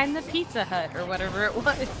hole behind the Pizza Hut or whatever it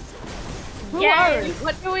was. Who are we?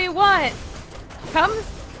 What do we want? Come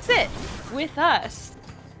sit with us.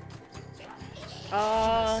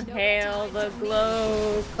 All hail the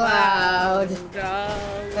glow Cloud.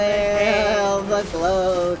 Hail the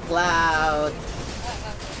glow cloud.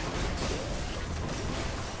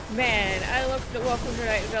 Man, I looked at Welcome to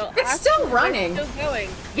Night Vale. It's still running. They're still going.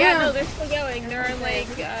 Yeah, no, they're still going. They're in like,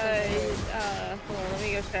 hold on, let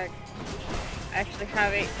me go check. I actually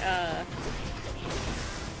have it,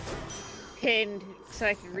 pinned so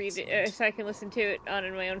I can read it, so I can listen to it on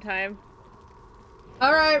in my own time.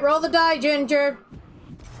 Alright, roll the die, Ginger.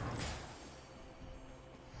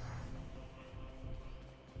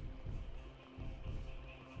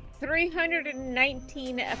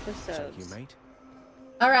 $319 episodes. Thank you, mate.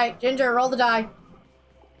 Alright, Ginger, roll the die.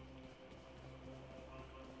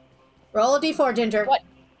 Roll a d4, Ginger.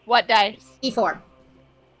 What dice? D4.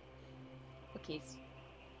 Okay.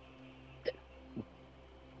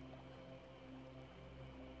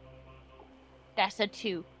 That's a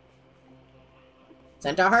 2.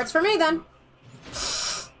 Centaur hearts for me, then.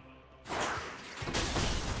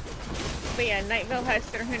 But yeah, Night Vale has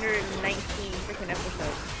 319 freaking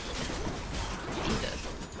episodes. Jesus.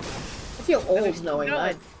 I feel old knowing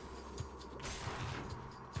that.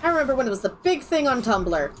 I remember when it was the big thing on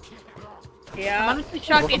Tumblr. Yeah. I'm honestly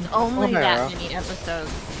shocked it's only that many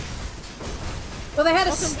episodes. Well, they had a...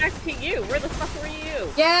 Welcome back to you. Where the fuck were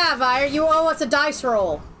you? Yeah, Vire, you owe us a dice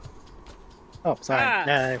roll. Oh, sorry.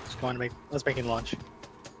 I was going to make. I was making lunch.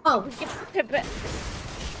 Oh. Did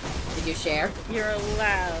you share? You're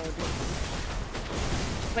allowed.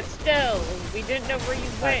 But still, we didn't know where you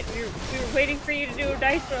went. We were waiting for you to do a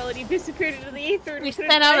dice roll, and you disappeared into the ether. And We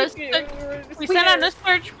sent out a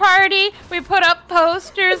search party. We put up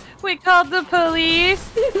posters. We called the police.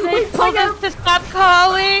 They told us to stop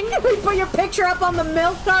calling. We put your picture up on the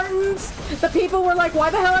milk cartons. The people were like, "Why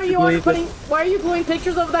the hell are you putting? Why are you gluing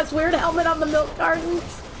pictures of that weird helmet on the milk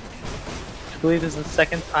cartons?" I believe this is the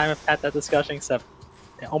second time I've had that discussion, except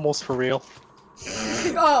almost for real.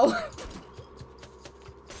 Oh.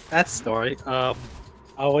 That story. I'll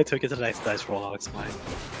wait till we get to the next dice roll. I'll explain.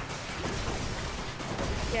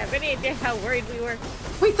 Yeah, but any idea how worried we were?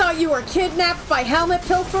 We thought you were kidnapped by helmet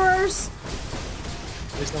pilferers.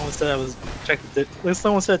 At least no one said I was check the. At least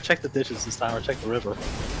no one said check the ditches this time or check the river.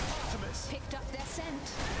 Picked up their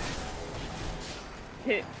scent.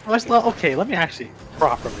 Okay, let me actually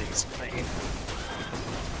properly explain.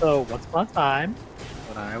 So once upon a time,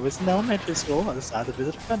 when I was in elementary school, I decided to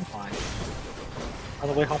visit a friend of mine. On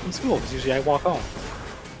the way home from school, because usually I walk home.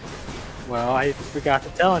 Well, I forgot to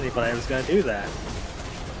tell anybody I was going to do that.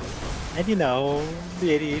 And you know, the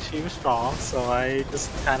ADHD was strong, so I just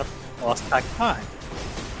kind of lost track of time.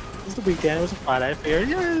 It was the weekend, it was a Friday, I figured,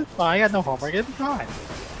 yeah, fine, I got no homework, it'd be fine.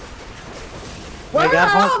 Where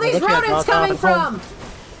are all these rodents coming from?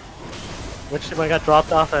 When I got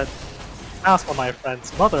dropped off at the house by my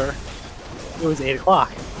friend's mother, it was 8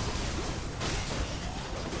 o'clock.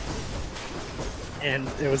 And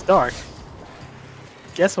it was dark.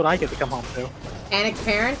 Guess what I get to come home to? Panicked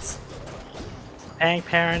parents? Panicked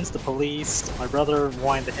parents, the police, my brother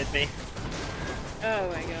wanting to hit me. Oh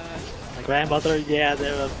my god. My grandmother, yeah,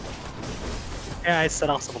 I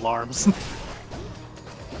set off some alarms.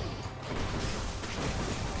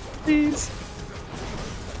 Please.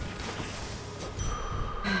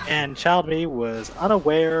 And Child Me was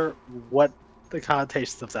unaware what the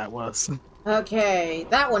connotations of that was. Okay,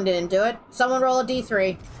 that one didn't do it. Someone roll a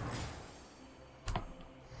d3.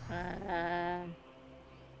 I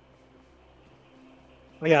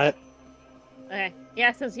got it. Okay.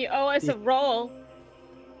 Yeah, since you owe us a roll.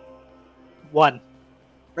 1.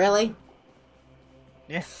 Really?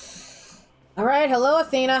 Yeah. Alright, hello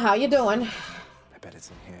Athena, how you doing? I bet it's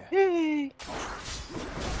in here. Yay!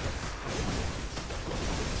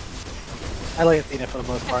 I like Athena for the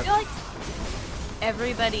most part. I feel like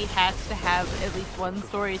everybody has to have at least one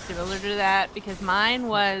story similar to that, because mine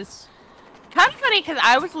was kind of funny because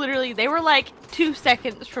I was literally, they were like 2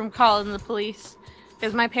 seconds from calling the police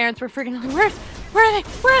because my parents were freaking like, where are they?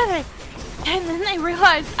 Where are they? And then they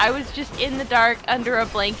realized I was just in the dark under a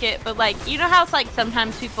blanket, but like, you know how it's like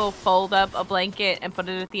sometimes people fold up a blanket and put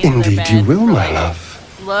it at the end of their bed? Indeed you will, for, my like,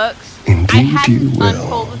 love. looks. Indeed I hadn't you will.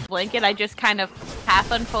 unfolded the blanket, I just kind of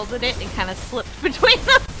half unfolded it and kind of slipped between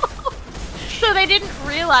the folds. So they didn't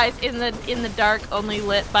realize in the dark, only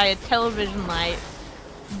lit by a television light,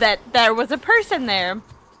 that there was a person there.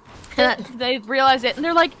 And they realized it, and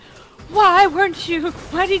they're like, why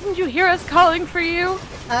didn't you hear us calling for you?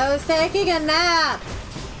 I was taking a nap.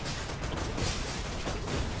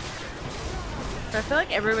 I feel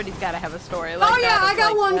like everybody's got to have a story like Oh that. yeah, I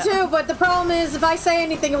got like one that. too, but the problem is if I say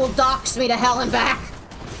anything, it will dox me to hell and back.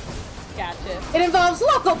 Gotcha. It involves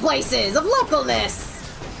local places of localness.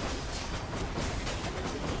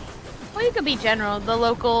 Well, you could be general, the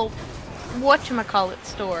local whatchamacallit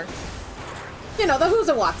store. You know, the Who's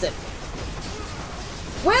a Watson.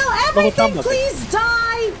 Will everything please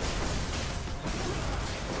die?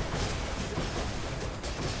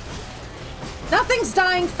 Nothing's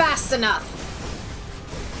dying fast enough.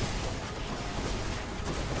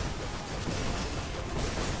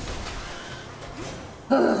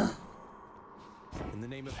 In the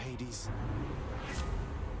name of Hades.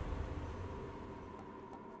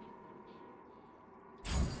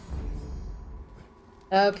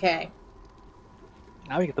 Okay.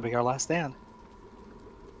 Now we get to make our last stand.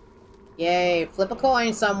 Yay, flip a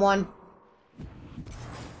coin, someone.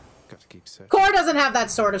 Got to keep searching. Core doesn't have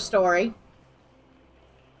that sort of story.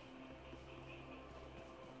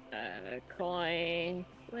 Coin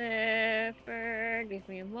flipper. Give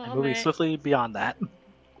me a And moving moment. swiftly beyond that.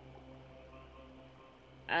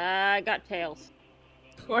 I got tails.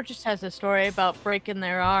 Or just has a story about breaking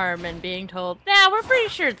their arm and being told, nah, we're pretty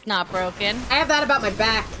sure it's not broken. I have that about my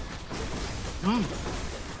back.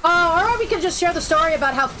 Oh, or we could just share the story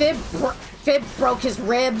about how Fib broke his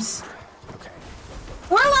ribs.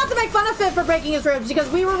 We're allowed to make fun of Fib for breaking his ribs because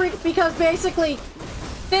because basically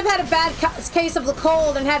Fib had a bad case of the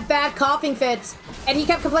cold and had bad coughing fits, and he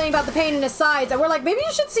kept complaining about the pain in his sides. And we're like, maybe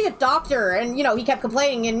you should see a doctor. And you know, he kept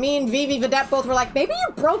complaining. And me and Vivi Vidette both were like, maybe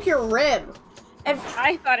you broke your rib. And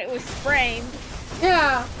I thought it was sprained.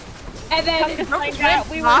 Yeah. And then Come to find out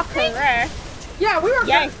we were correct. Yeah, we were.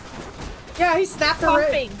 Yes. Yeah, he snapped a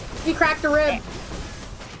rib. He cracked a rib.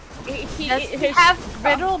 Does he have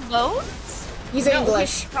brittle bones? He's no,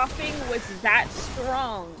 English. His coughing was that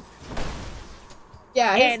strong.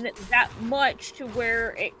 Yeah, and that much to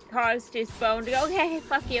where it caused his bone to go, hey,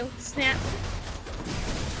 fuck you, snap.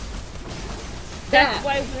 That's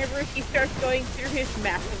why whenever he starts going through his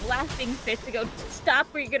massive laughing fits, I go, stop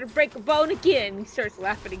or you're gonna break a bone again. He starts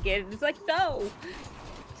laughing again, and it's like, no!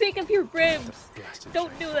 Think of your ribs!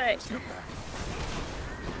 Don't do that!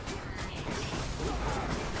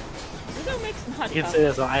 We're gonna make some hot You can say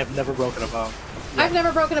this, I have never broken a bone. I've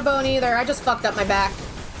never broken a bone either. I just fucked up my back.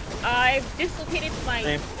 I've dislocated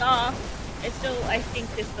my jaw. It's still, I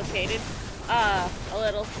think, dislocated. A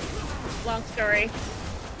little. Long story.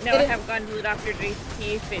 No, I haven't gone to the doctor to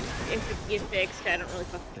see if it's getting fixed. I don't really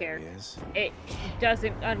fucking care. It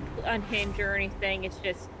doesn't unhinge or anything. It's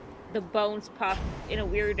just the bones pop in a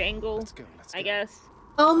weird angle, I guess.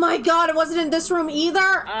 Oh my god, it wasn't in this room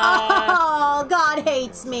either? Oh, God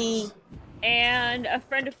hates me. And a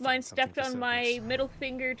friend of mine stepped on my middle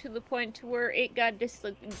finger to the point to where it got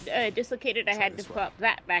dislocated. I had to pop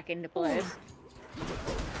that back into place.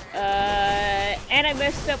 And I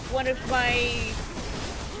messed up one of my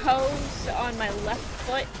toes on my left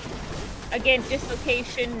foot. Again,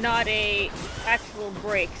 dislocation, not a actual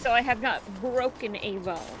break. So I have not broken a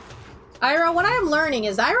bone. Iroh, what I am learning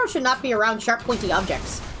is Iroh should not be around sharp, pointy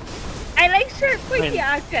objects. I like sharp, pointy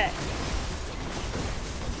objects.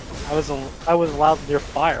 I was allowed near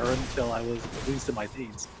fire until I was at least in my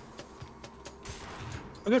teens.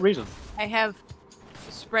 For good reason. I have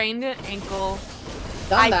sprained an ankle.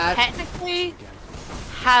 Done that. I technically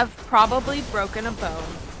have probably broken a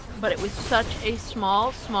bone, but it was such a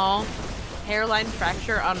small hairline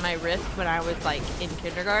fracture on my wrist when I was like in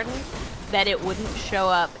kindergarten that it wouldn't show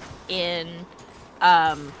up in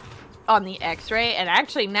on the x-ray. And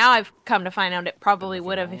actually now I've come to find out it probably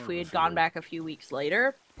would have if we had gone back a few weeks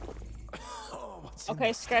later.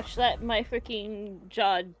 Okay, scratch that. My freaking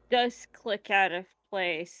jaw does click out of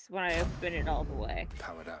place when I open it all the way.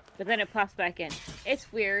 Powered up. But then it pops back in.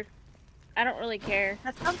 It's weird. I don't really care.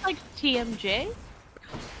 That sounds like TMJ.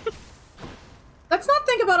 Let's not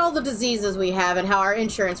think about all the diseases we have and how our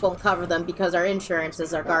insurance won't cover them because our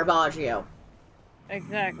insurances are garbaggio.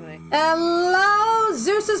 Exactly. Hello,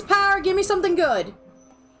 Zeus's power, give me something good.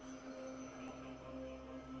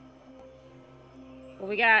 What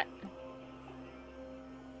we got?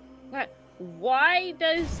 Why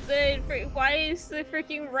is the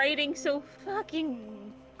freaking writing so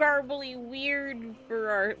fucking garbly weird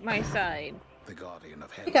for my side? The guardian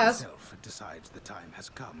of hell Because himself decides the time has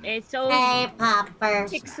come. It's so hey, Popper.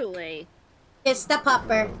 pixely. It's the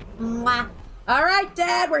Popper. Mwah. All right,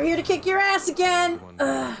 Dad, we're here to kick your ass again.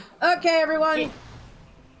 Okay, everyone.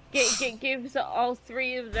 Gives all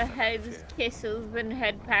three of the heads kisses and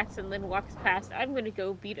head pats and then walks past. I'm gonna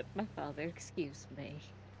go beat up my father. Excuse me.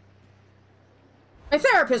 My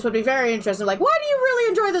therapist would be very interested. Like, why do you really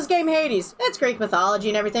enjoy this game, Hades? It's Greek mythology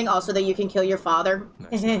and everything. Also, that you can kill your father.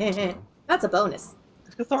 That's a bonus.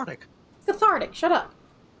 It's cathartic. It's cathartic. Shut up.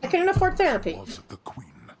 I couldn't afford therapy. Was the queen.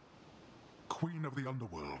 Queen of the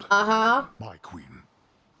underworld. Uh-huh. My queen.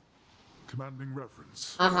 Commanding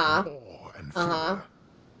reverence. Uh-huh. Awe and fear.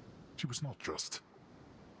 She was not just...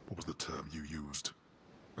 What was the term you used?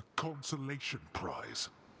 A consolation prize.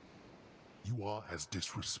 You are as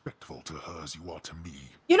disrespectful to her as you are to me.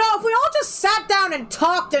 You know, if we all just sat down and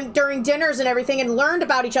talked during dinners and everything and learned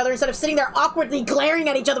about each other instead of sitting there awkwardly glaring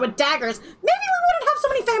at each other with daggers, maybe we wouldn't have so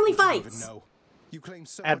many family fights. You claim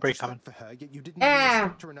so Ad much break respect coming. for her, yet you didn't even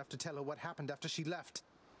respect her enough to tell her what happened after she left.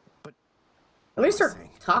 But at least we're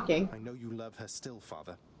talking. I know you love her still,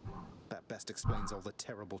 Father. That best explains all the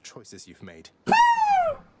terrible choices you've made.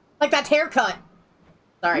 Like that haircut.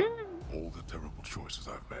 Sorry. All the terrible choices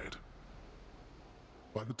I've made.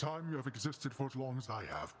 By the time you have existed for as long as I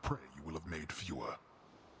have, pray you will have made fewer.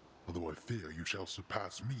 Although I fear you shall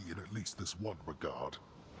surpass me in at least this one regard.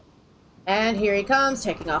 And here he comes,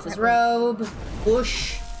 taking off his robe.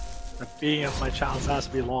 Whoosh. The being of my child's house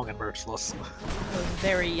to be long and merciless. Those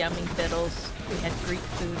very yummy fiddles. We had Greek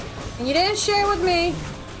food. And you didn't share with me.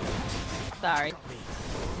 Sorry.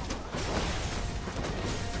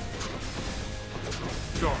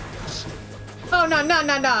 Oh, no.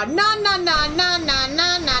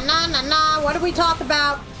 What did we talk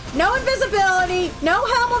about? No invisibility. No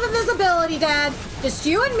helm of invisibility, Dad. Just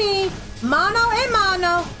you and me. Mano a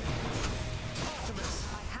mano.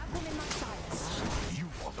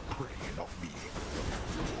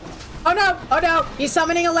 Oh no, he's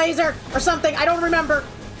summoning a laser or something, I don't remember.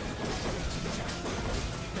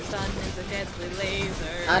 The sun is a deadly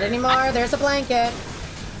laser. Not anymore, there's a blanket.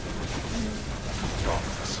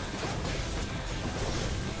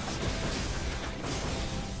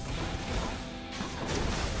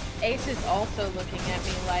 Ace is also looking at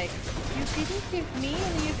me like, you didn't give me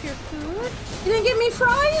any of your food? You didn't give me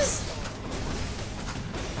fries?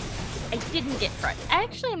 I didn't get fries. I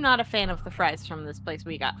actually am not a fan of the fries from this place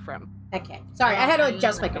we got from. Okay, sorry, I had to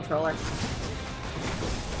adjust my controller.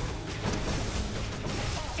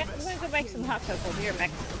 Yeah, I'm gonna go make some hot cocoa. Be right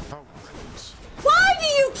back. Why do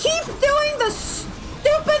you keep doing the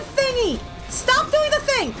stupid thingy? Stop doing the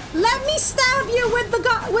thing. Let me stab you with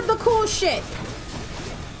the cool shit.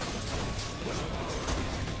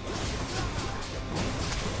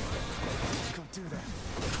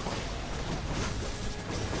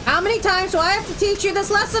 How many times do I have to teach you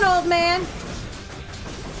this lesson, old man?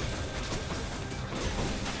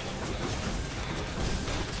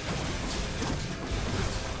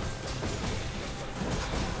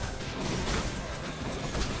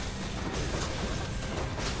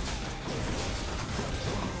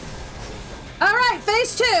 All right,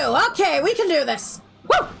 phase 2. Okay, we can do this.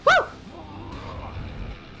 Woo, woo.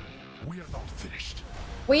 We are not finished.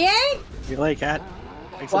 We ain't? Your leg, Cat.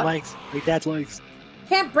 Break some legs. Break Dad's legs.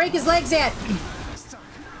 Can't break his legs yet.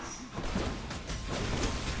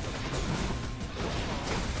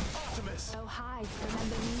 Oh, hi.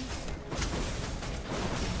 Remember me?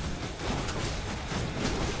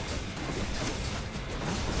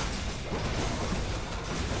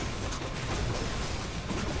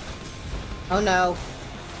 Oh no.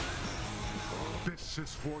 This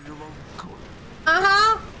is for your own good.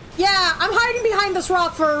 Uh-huh. Yeah, I'm hiding behind this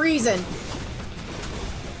rock for a reason.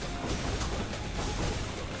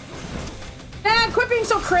 Dad, quit being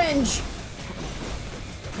so cringe.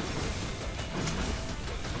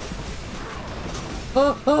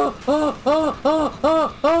 Oh,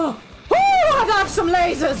 I got some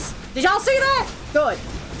lasers. Did y'all see that? Good.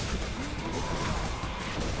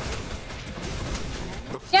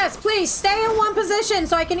 Yes, please, stay in one position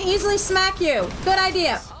so I can easily smack you. Good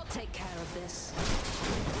idea. I'll take care of this.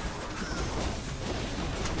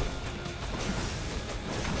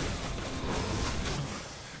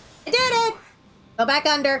 I did it. Go back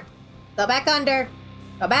under. Go back under.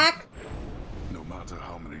 Go back. No matter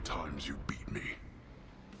how many times you beat me,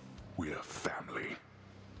 we're family.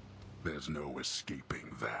 There's no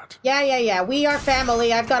escaping that. Yeah. We are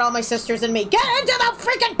family. I've got all my sisters and me. Get into the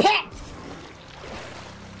freaking pit!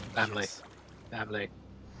 Family. Family.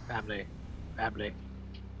 Family. Family.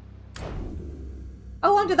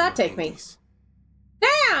 How long did that take me?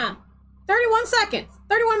 Damn! 31 seconds.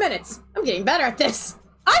 31 minutes. I'm getting better at this.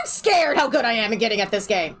 I'm scared how good I am at getting at this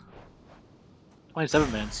game.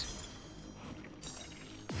 27 minutes.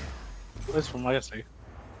 That's from what I see.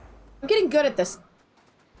 I'm getting good at this.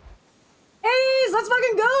 Hey, let's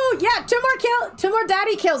fucking go! Yeah, two more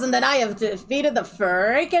daddy kills, and then I have defeated the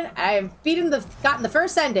gotten the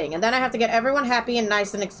first ending, and then I have to get everyone happy and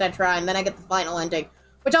nice and etc., and then I get the final ending,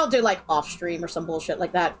 which I'll do like off stream or some bullshit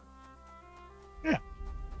like that. Yeah.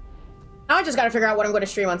 Now I just gotta figure out what I'm going to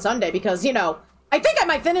stream on Sunday because, you know, I think I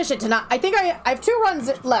might finish it tonight. I think I have 2 runs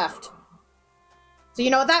left. So you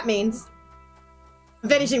know what that means. I'm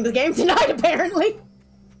finishing the game tonight, apparently.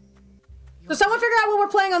 So someone figure out what we're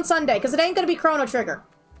playing on Sunday, because it ain't gonna be Chrono Trigger.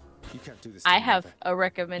 I have a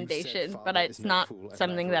recommendation, but it's not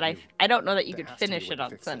something that I don't know that you could finish it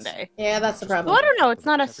on Sunday. Yeah, that's the problem. Well, I don't know, it's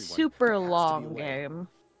not a super long game.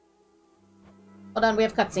 Hold on, we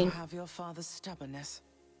have cutscene. You have your father's stubbornness.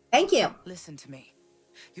 Thank you. Listen to me.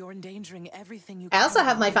 You're endangering everything you I also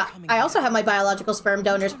have my biological sperm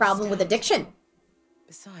donor's problem with addiction.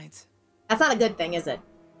 Besides, that's not a good thing, is it?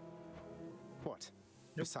 What?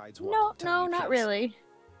 Besides what? No, not really.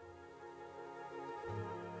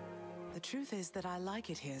 The truth is that I like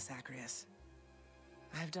it here, Zagreus.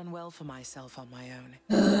 I've done well for myself on my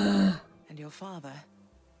own. And your father,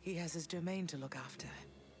 he has his domain to look after.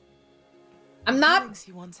 I'm not.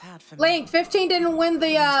 He once had for Link, 15 didn't win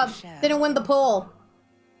the poll.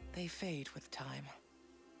 They fade with time.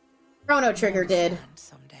 Chrono Trigger did.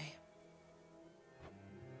 Someday.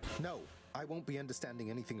 No, I won't be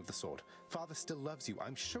understanding anything of the sort. Father still loves you,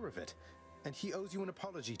 I'm sure of it. And he owes you an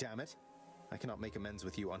apology, damn it. I cannot make amends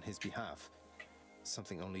with you on his behalf.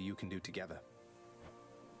 Something only you can do together.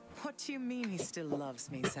 What do you mean he still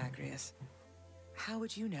loves me, Zagreus? How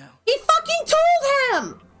would you know? He fucking told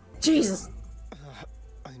him! Jesus.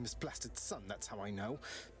 I'm his blasted son, that's how I know.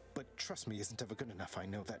 But trust me isn't ever good enough, I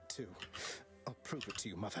know that too. I'll prove it to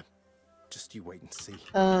you, Mother. Just you wait and see.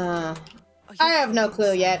 I have no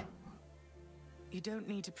clue yet. You don't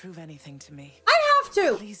need to prove anything to me. I have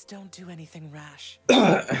to! Please don't do anything rash.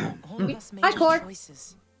 All of us make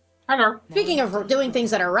choices. Hello. Speaking of doing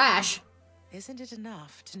things that are rash. Isn't it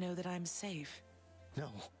enough to know that I'm safe? No.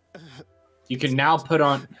 You can now put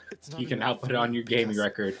on your gaming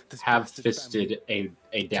record. Have fisted a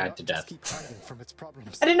dad to death.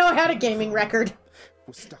 I didn't know I had a gaming record.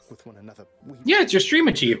 We're stuck with one another. Yeah, it's your stream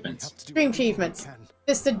achievements. Stream achievements.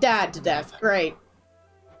 Fisted dad to death. Great.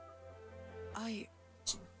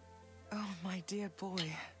 Oh, my dear boy.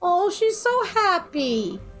 Oh, she's so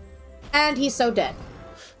happy. And he's so dead.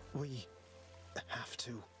 We have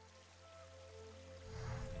to.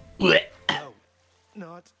 Blech. No,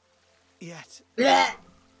 not yet. Blech.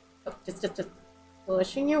 Oh, just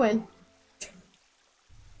pushing you in.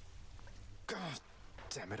 God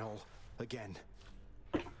damn it all. Again.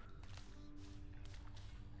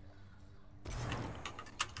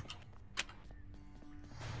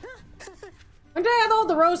 When did I have all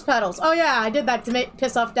the rose petals? Oh yeah, I did that to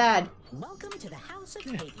piss off Dad. Welcome to the House of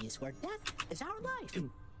Hades, where death is our life.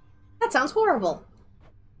 That sounds horrible.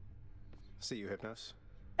 See you, Hypnos.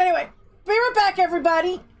 Anyway, be right back,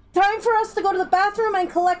 everybody. Time for us to go to the bathroom and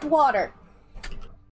collect water.